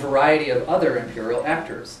to a variety of other imperial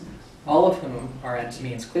actors, all of whom, Arendt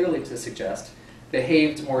means clearly to suggest,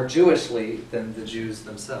 behaved more Jewishly than the Jews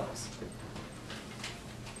themselves.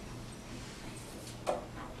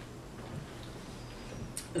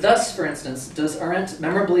 Thus, for instance, does Arendt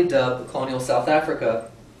memorably dub colonial South Africa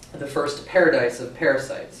the first paradise of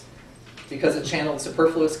parasites, because it channeled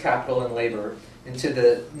superfluous capital and labor into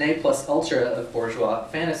the ne plus ultra of bourgeois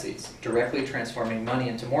fantasies, directly transforming money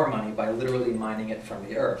into more money by literally mining it from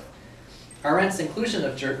the earth. Arendt's inclusion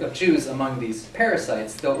of Jews among these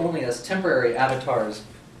parasites, though only as temporary avatars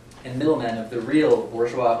and middlemen of the real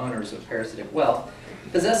bourgeois owners of parasitic wealth,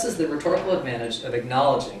 possesses the rhetorical advantage of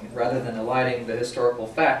acknowledging, rather than eliding, the historical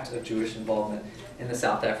fact of Jewish involvement in the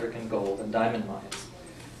South African gold and diamond mines.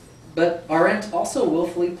 But Arendt also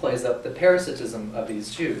willfully plays up the parasitism of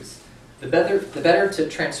these Jews, the better to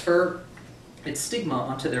transfer its stigma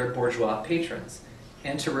onto their bourgeois patrons,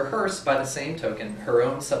 and to rehearse, by the same token, her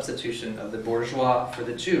own substitution of the bourgeois for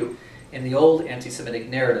the Jew in the old anti-Semitic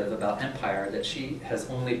narrative about empire that she has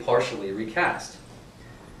only partially recast.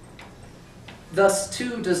 Thus,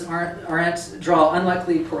 too, does Arendt draw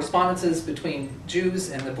unlikely correspondences between Jews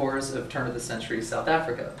and the Boers of turn-of-the-century South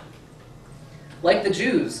Africa. Like the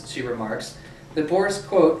Jews, she remarks, the Boers,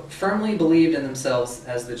 quote, firmly believed in themselves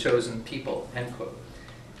as the chosen people, end quote.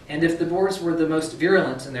 And if the Boers were the most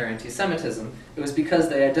virulent in their anti-Semitism, it was because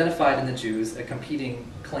they identified in the Jews a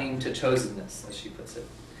competing claim to chosenness, as she puts it.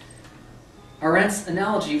 Arendt's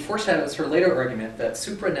analogy foreshadows her later argument that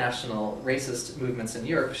supranational racist movements in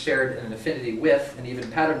Europe shared an affinity with and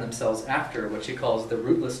even patterned themselves after what she calls the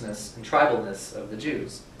rootlessness and tribalness of the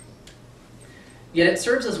Jews. Yet it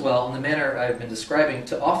serves as well, in the manner I've been describing,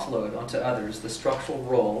 to offload onto others the structural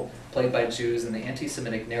role played by Jews in the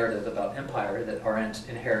anti-Semitic narrative about empire that Arendt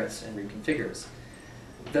inherits and reconfigures.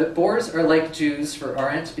 The Boers are like Jews for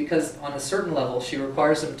Arendt because, on a certain level, she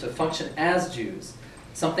requires them to function as Jews,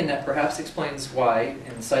 something that perhaps explains why,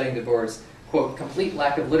 in citing de Boer's, quote, complete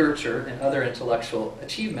lack of literature and other intellectual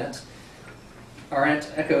achievement,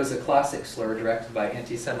 Arendt echoes a classic slur directed by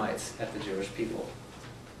anti-Semites at the Jewish people.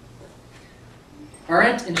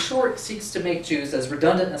 Arendt, in short, seeks to make Jews as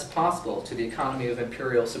redundant as possible to the economy of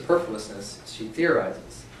imperial superfluousness she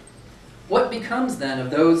theorizes. What becomes, then, of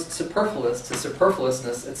those superfluous to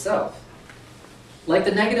superfluousness itself? Like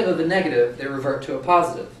the negative of a negative, they revert to a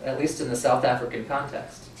positive, at least in the South African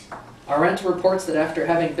context. Arendt reports that after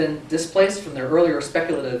having been displaced from their earlier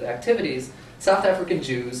speculative activities, South African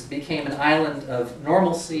Jews became an island of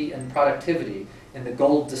normalcy and productivity in the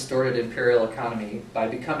gold-distorted imperial economy by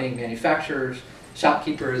becoming manufacturers,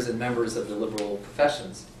 shopkeepers, and members of the liberal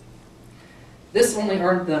professions. This only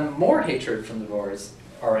earned them more hatred from the Boers,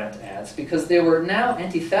 Arendt adds, because they were now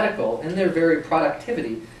antithetical in their very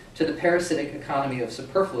productivity to the parasitic economy of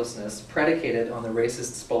superfluousness predicated on the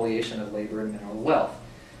racist spoliation of labor and mineral wealth.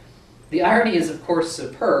 The irony is, of course,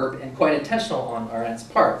 superb and quite intentional on Arendt's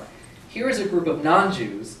part. Here is a group of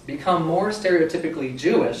non-Jews become more stereotypically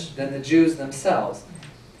Jewish than the Jews themselves,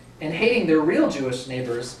 and hating their real Jewish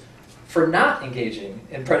neighbors for not engaging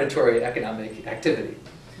in predatory economic activity.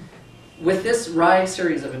 With this wry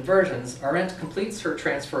series of inversions, Arendt completes her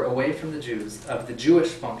transfer away from the Jews of the Jewish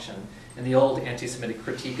function in the old anti-Semitic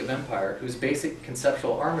critique of empire, whose basic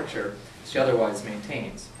conceptual armature she otherwise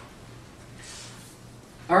maintains.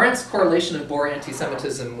 Arendt's correlation of Boer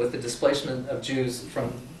anti-Semitism with the displacement of Jews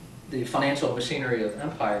from the financial machinery of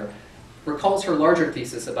empire recalls her larger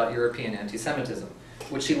thesis about European anti-Semitism,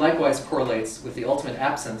 which she likewise correlates with the ultimate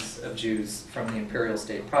absence of Jews from the imperial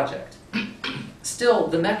state project. Still,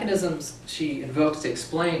 the mechanisms she invokes to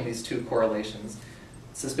explain these two correlations,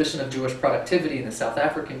 suspicion of Jewish productivity in the South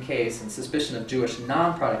African case and suspicion of Jewish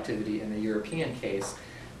non-productivity in the European case,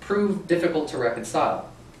 prove difficult to reconcile.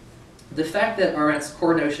 The fact that Arendt's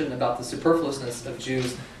core notion about the superfluousness of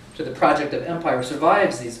Jews to the project of empire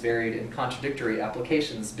survives these varied and contradictory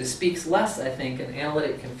applications bespeaks less, I think, an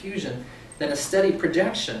analytic confusion than a steady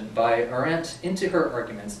projection by Arendt into her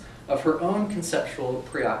arguments of her own conceptual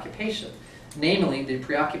preoccupation, namely the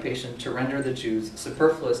preoccupation to render the Jews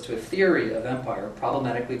superfluous to a theory of empire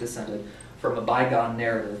problematically descended from a bygone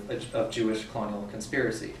narrative of Jewish colonial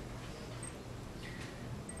conspiracy.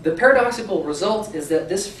 The paradoxical result is that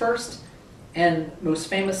this first and most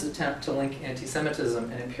famous attempt to link anti-Semitism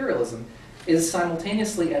and imperialism is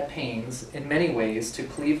simultaneously at pains, in many ways, to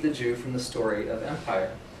cleave the Jew from the story of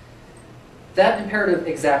empire. That imperative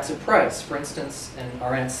exacts a price. For instance, in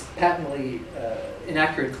Arendt's patently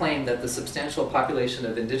inaccurate claim that the substantial population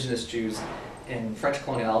of indigenous Jews in French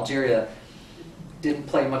colonial Algeria didn't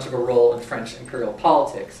play much of a role in French imperial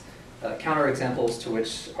politics. Counterexamples to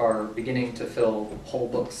which are beginning to fill whole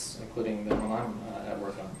books, including the one I'm at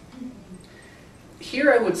work on.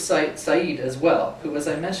 Here I would cite Said as well, who, as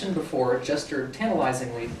I mentioned before, gestured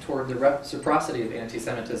tantalizingly toward the reciprocity of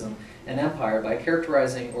anti-Semitism and empire by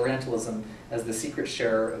characterizing Orientalism as the secret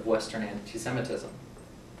sharer of Western anti-Semitism.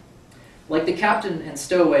 Like the captain and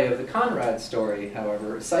stowaway of the Conrad story,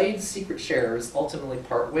 however, Said's secret sharers ultimately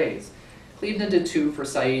part ways, cleaved into two for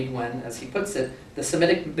Said when, as he puts it, the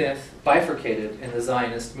Semitic myth bifurcated in the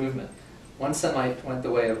Zionist movement. One Semite went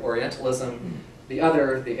the way of Orientalism, the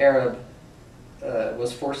other, the Arab,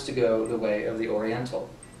 was forced to go the way of the Oriental.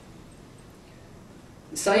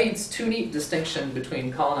 Said's too neat distinction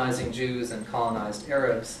between colonizing Jews and colonized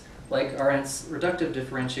Arabs, like Arendt's reductive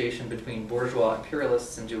differentiation between bourgeois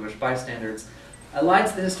imperialists and Jewish bystanders,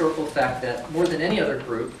 elides the historical fact that, more than any other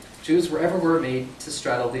group, Jews were everywhere made to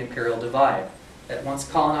straddle the imperial divide, at once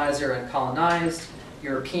colonizer and colonized,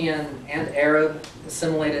 European and Arab,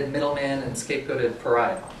 assimilated middleman and scapegoated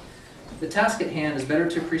pariah. The task at hand is better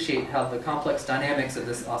to appreciate how the complex dynamics of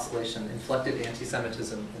this oscillation inflected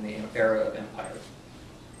anti-Semitism in the era of empire.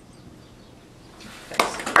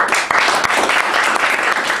 Thanks.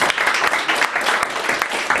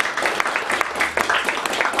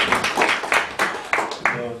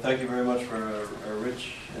 Thank you very much for a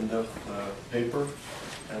rich, in-depth paper,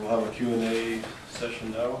 and we'll have a Q&A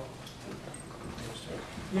session now.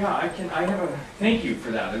 Yeah, I have a thank you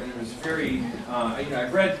for that. I mean, it was very,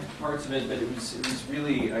 I've read parts of it, but it was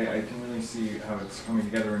really, I can really see how it's coming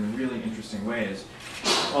together in really interesting ways.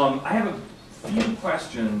 I have a few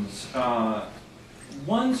questions,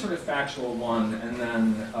 one sort of factual one, and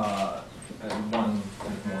then one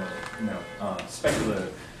kind of more,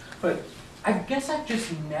 speculative. But I guess I've just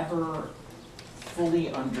never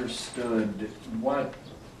fully understood what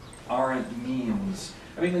Arendt means.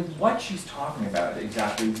 I mean, like, what she's talking about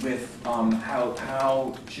exactly with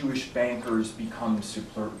how Jewish bankers become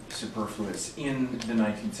superfluous in the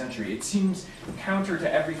 19th century. It seems counter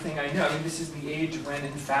to everything I know. I mean, this is the age when,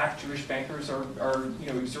 in fact, Jewish bankers are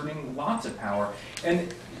exerting lots of power.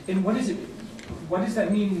 And what is it? What does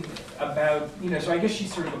that mean about, so I guess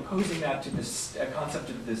she's sort of opposing that to this concept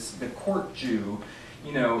of the court Jew,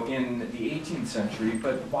 in the 18th century,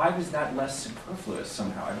 but why was that less superfluous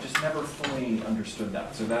somehow? I've just never fully understood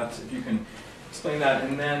that. So that's, if you can explain that,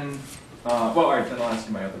 and then, well, all right, then I'll ask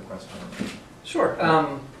you my other question. Sure.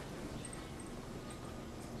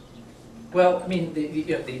 Well, I mean,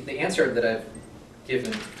 the answer that I've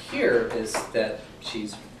given here is that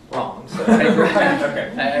she's wrong. So I agree,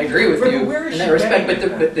 Okay. I agree with you in that respect.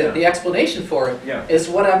 But the explanation for it is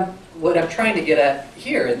what I'm trying to get at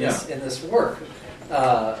here in this work.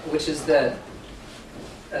 Which is that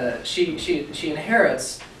she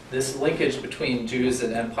inherits this linkage between Jews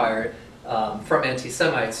and empire from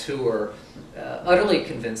anti-Semites who were utterly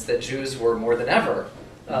convinced that Jews were more than ever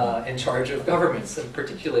in charge of governments, and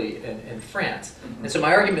particularly in France. Mm-hmm. And so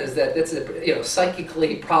my argument is that it's a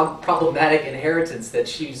psychically problematic inheritance that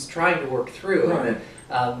she's trying to work through. Right.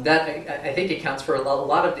 And that I think accounts for a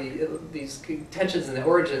lot of these tensions in the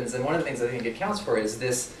origins. And one of the things I think it accounts for is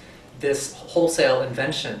this wholesale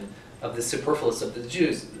invention of the superfluousness of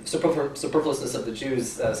the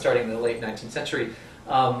Jews, starting in the late 19th century,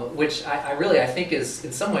 which I think is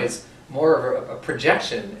in some ways more of a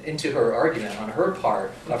projection into her argument on her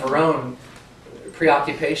part of her own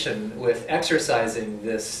preoccupation with exercising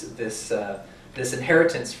this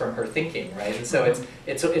inheritance from her thinking, right? And so it's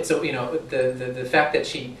the fact that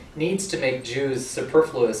she needs to make Jews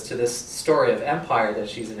superfluous to this story of empire that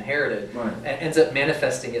she's inherited, right, ends up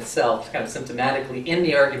manifesting itself kind of symptomatically in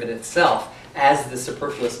the argument itself as the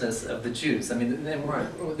superfluousness of the Jews. I mean,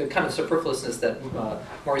 the kind of superfluousness that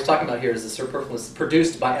Maury's talking about here is the superfluousness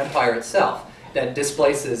produced by empire itself that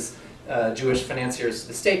displaces Jewish financiers,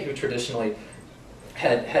 the state, who traditionally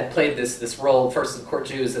had played this role, first of court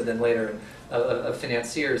Jews and then later of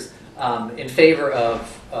financiers, in favor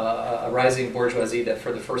of a rising bourgeoisie that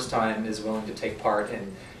for the first time is willing to take part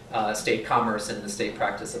in state commerce and the state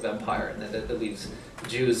practice of empire, and that leaves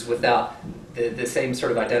Jews without the same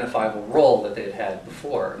sort of identifiable role that they'd had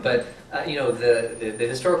before. But the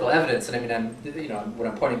historical evidence, and I mean, what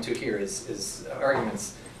I'm pointing to here is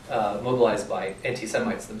arguments mobilized by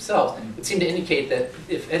anti-Semites themselves, would seem to indicate that,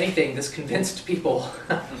 if anything, this convinced people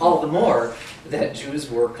all the more that Jews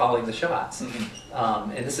were calling the shots.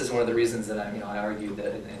 Mm-hmm. And this is one of the reasons that I argue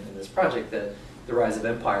that in this project that the rise of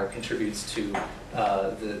empire contributes to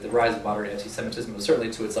the rise of modern anti-Semitism, and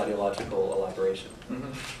certainly to its ideological elaboration.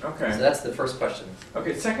 Mm-hmm. Okay. So that's the first question.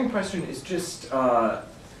 Okay, second question is just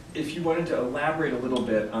if you wanted to elaborate a little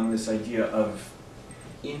bit on this idea of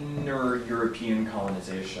inner European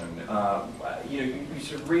colonization. You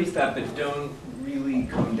sort of raise that, but don't really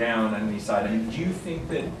come down on any side. I mean, do you think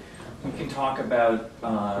that we can talk about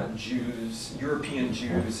European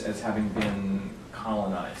Jews, as having been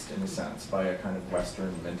colonized in a sense by a kind of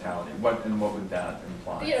Western mentality? What would that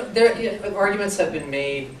imply? Arguments have been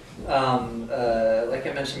made, like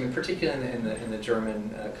I mentioned, particularly in the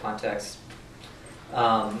German context,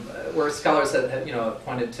 where scholars have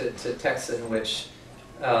pointed to texts in which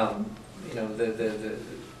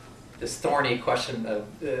this thorny question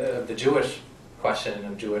of the Jewish question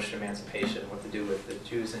of Jewish emancipation, what to do with the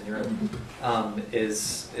Jews in Europe,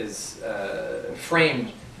 is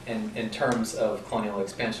framed in terms of colonial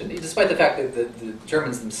expansion. Despite the fact that the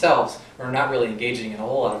Germans themselves are not really engaging in a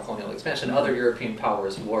whole lot of colonial expansion, other European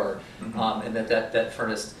powers were, and that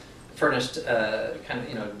furnished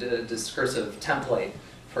kind of discursive template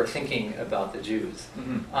for thinking about the Jews.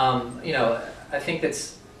 I think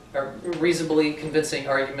that's a reasonably convincing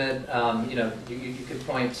argument. You could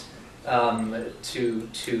point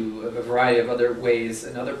to a variety of other ways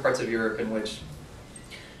in other parts of Europe in which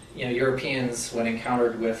Europeans, when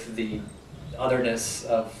encountered with the otherness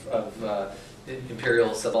of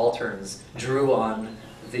imperial subalterns, drew on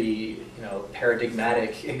the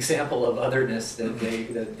paradigmatic example of otherness that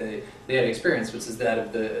they had experienced, which is that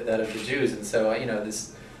of the Jews. And so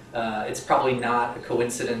this it's probably not a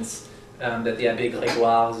coincidence that the Abbé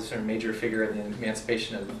Grégoire, who's a sort of major figure in the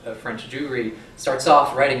emancipation of French Jewry, starts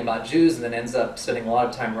off writing about Jews and then ends up spending a lot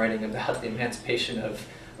of time writing about the emancipation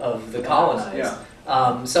of the colonized.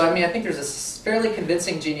 Yeah. So I mean, I think there's a fairly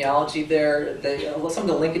convincing genealogy there. Some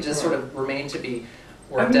of the linkages sort of remain to be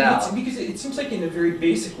worked out. Because it seems like in a very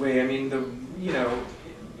basic way, I mean,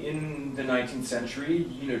 in the 19th century,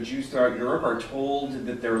 Jews throughout Europe are told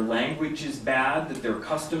that their language is bad, that their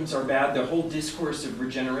customs are bad. The whole discourse of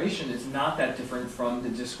regeneration is not that different from the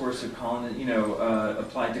discourse of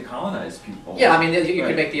applied to colonized people. Yeah, I mean, you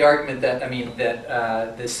could make the argument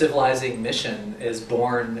that the civilizing mission is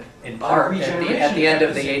born in part at the end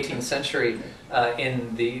of the 18th century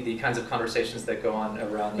in the kinds of conversations that go on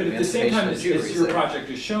around the emancipation of Jewry. But at the same time, as your project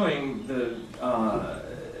is showing,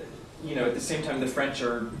 at the same time, the French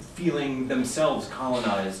are feeling themselves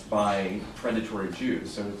colonized by predatory Jews.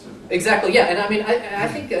 So exactly, yeah. And I mean, I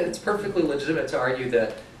think it's perfectly legitimate to argue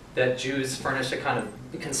that Jews furnish a kind of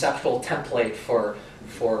conceptual template for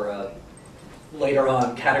later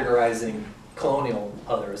on categorizing colonial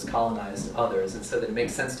others, colonized others, and so that it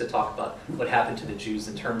makes sense to talk about what happened to the Jews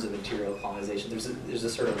in terms of material colonization. There's a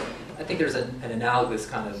sort of, I think there's an analogous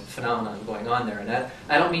kind of phenomenon going on there, and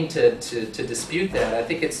I don't mean to dispute that. I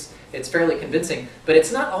think it's fairly convincing, but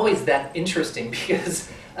it's not always that interesting because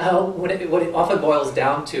what it often boils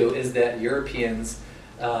down to is that Europeans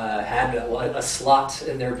had a slot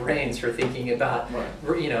in their brains for thinking about,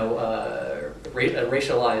 a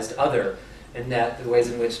racialized other, and that the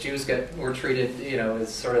ways in which Jews were treated, is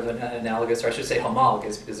sort of analogous, or I should say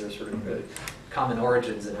homologous, because there's sort of common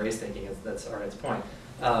origins in race thinking. That's Arnold's point.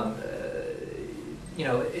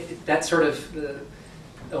 That sort of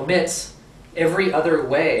omits every other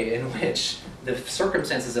way in which the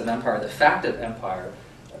circumstances of empire, the fact of empire,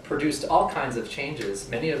 produced all kinds of changes,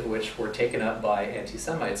 many of which were taken up by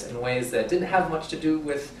anti-Semites in ways that didn't have much to do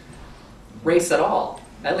with race at all,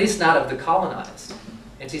 at least not of the colonized.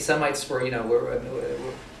 Anti-Semites were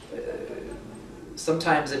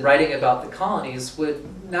sometimes in writing about the colonies would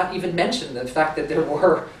not even mention the fact that there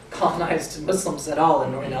were colonized Muslims at all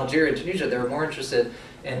in Algeria and Tunisia. They were more interested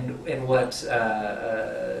in what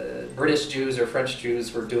British Jews or French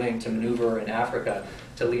Jews were doing to maneuver in Africa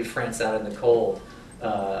to leave France out in the cold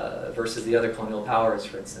versus the other colonial powers,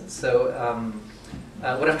 for instance. So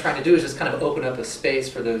what I'm trying to do is just kind of open up a space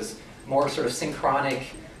for those more sort of synchronic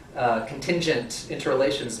contingent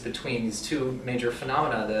interrelations between these two major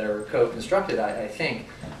phenomena that are co-constructed, I think,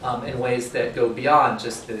 in ways that go beyond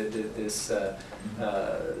just this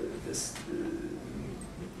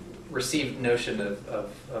received notion of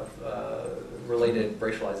related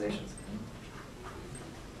racializations.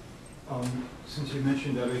 Since you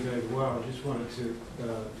mentioned Abbé Grégoire, I just wanted to,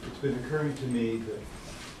 it's been occurring to me that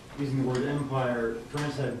using the word empire,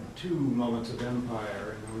 France had two moments of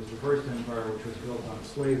empire, and there was the first empire which was built on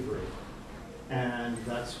slavery, and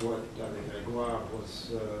that's what Abbé Grégoire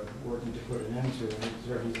was working to put an end to,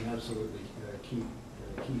 and he's an absolutely key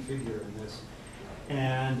figure in this.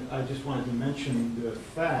 And I just wanted to mention the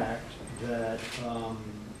fact that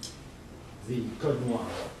the Code Noir,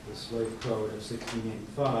 the slave code of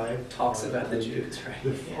 1685, talks about the Jews, right?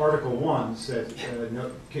 The Article 1 said,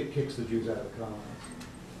 kicks the Jews out of the colonies.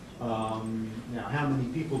 Now, how many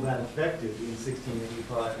people that affected in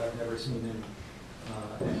 1685, I've never seen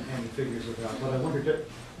any figures about. But I wonder,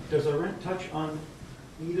 does Arendt touch on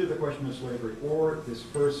either the question of slavery or this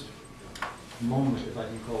first moment, if I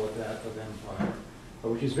can call it that, of empire,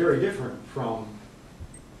 which is very different from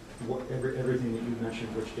everything that you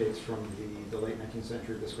mentioned, which dates from the late 19th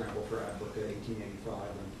century, the scramble for Africa, 1885,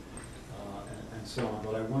 and so on.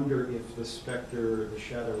 But I wonder if the specter, the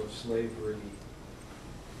shadow of slavery,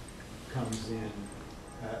 comes in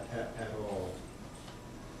at all.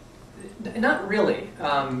 Not really.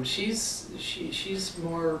 She's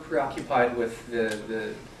more preoccupied with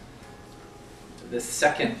the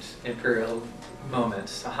second imperial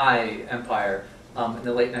moment, a high empire in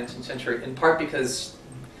the late 19th century, in part because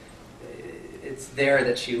it's there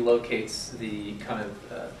that she locates the kind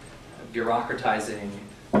of bureaucratizing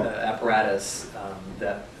apparatus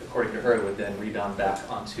that, according to her, would then rebound back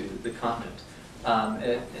onto the continent.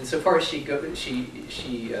 And so far as she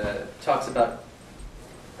talks about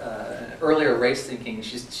earlier race thinking,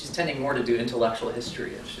 she's tending more to do intellectual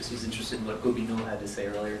history. She's interested in what Gobineau had to say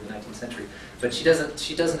earlier in the 19th century, but she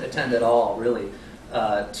doesn't attend at all really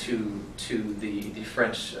to the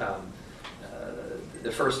French.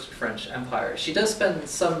 The first French Empire. She does spend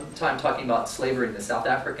some time talking about slavery in the South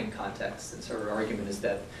African context, and so her argument is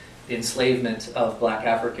that the enslavement of black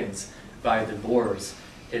Africans by the Boers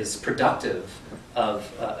is productive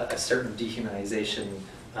of a certain dehumanization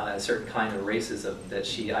a certain kind of racism that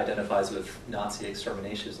she identifies with Nazi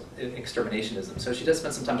exterminationism. So she does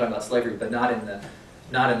spend some time talking about slavery, but not in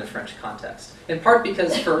the French context. In part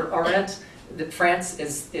because for Arendt, France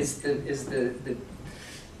is the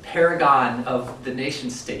paragon of the nation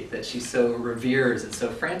state that she so reveres, and so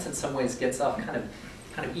France in some ways gets off kind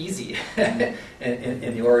of easy in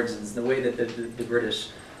the origins, in the way that the British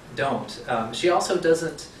don't. She also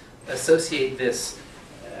doesn't associate this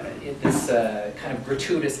kind of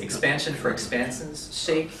gratuitous expansion for expansion's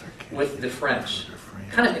sake with the French,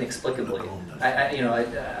 kind of inexplicably. I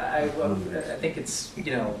think it's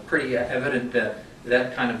pretty evident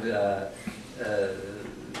that kind of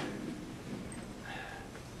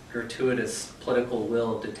gratuitous political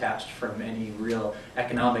will detached from any real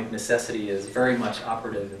economic necessity is very much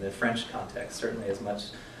operative in the French context, certainly as much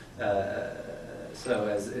so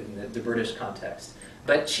as in the British context.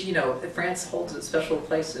 But she, France holds a special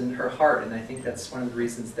place in her heart, and I think that's one of the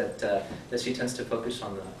reasons that that she tends to focus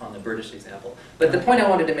on the British example. But the point I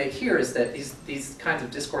wanted to make here is that these kinds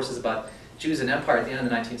of discourses about Jews and empire at the end of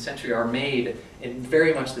the 19th century are made in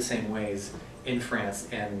very much the same ways in France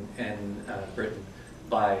and Britain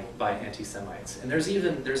by anti-Semites. And there's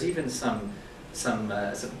even some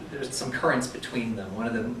currents between them.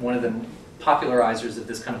 One of the popularizers of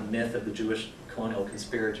this kind of myth of the Jewish colonial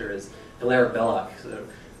conspirator is Hilaire Belloc, who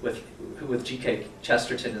with G.K.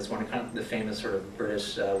 Chesterton is one of kind of the famous sort of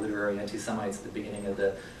British literary anti-Semites at the beginning of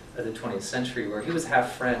the 20th century, where he was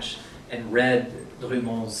half French and read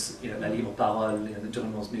Drumon's, La Libre Parole, the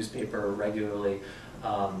Drumon's newspaper regularly.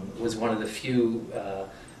 Was one of the few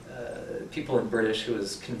people in British who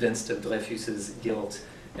was convinced of Dreyfus's guilt,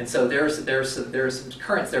 and so there's some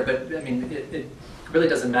currents there. But I mean, it really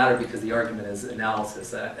doesn't matter because the argument is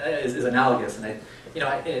analogous, and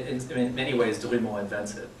in many ways, Drumont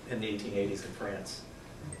invents it in the 1880s in France.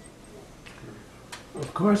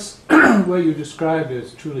 Of course, what you described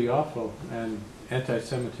is truly awful, and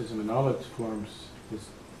anti-Semitism in all its forms is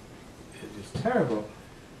terrible,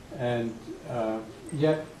 and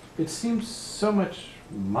yet it seems so much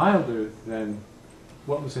milder than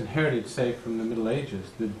what was inherited, say, from the Middle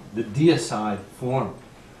Ages, the deicide form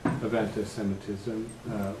of anti-Semitism,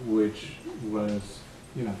 which was,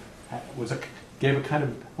 gave a kind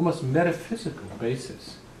of almost metaphysical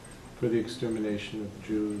basis for the extermination of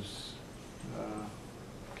Jews.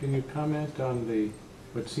 Can you comment on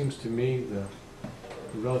what seems to me the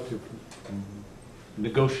relative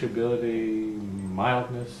negotiability,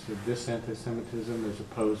 mildness of this anti-Semitism as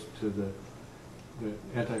opposed to the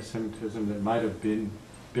anti-Semitism that might have been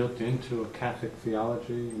built into a Catholic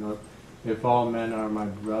theology? If all men are my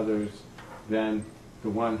brothers, then the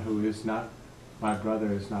one who is not my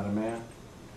brother is not a man.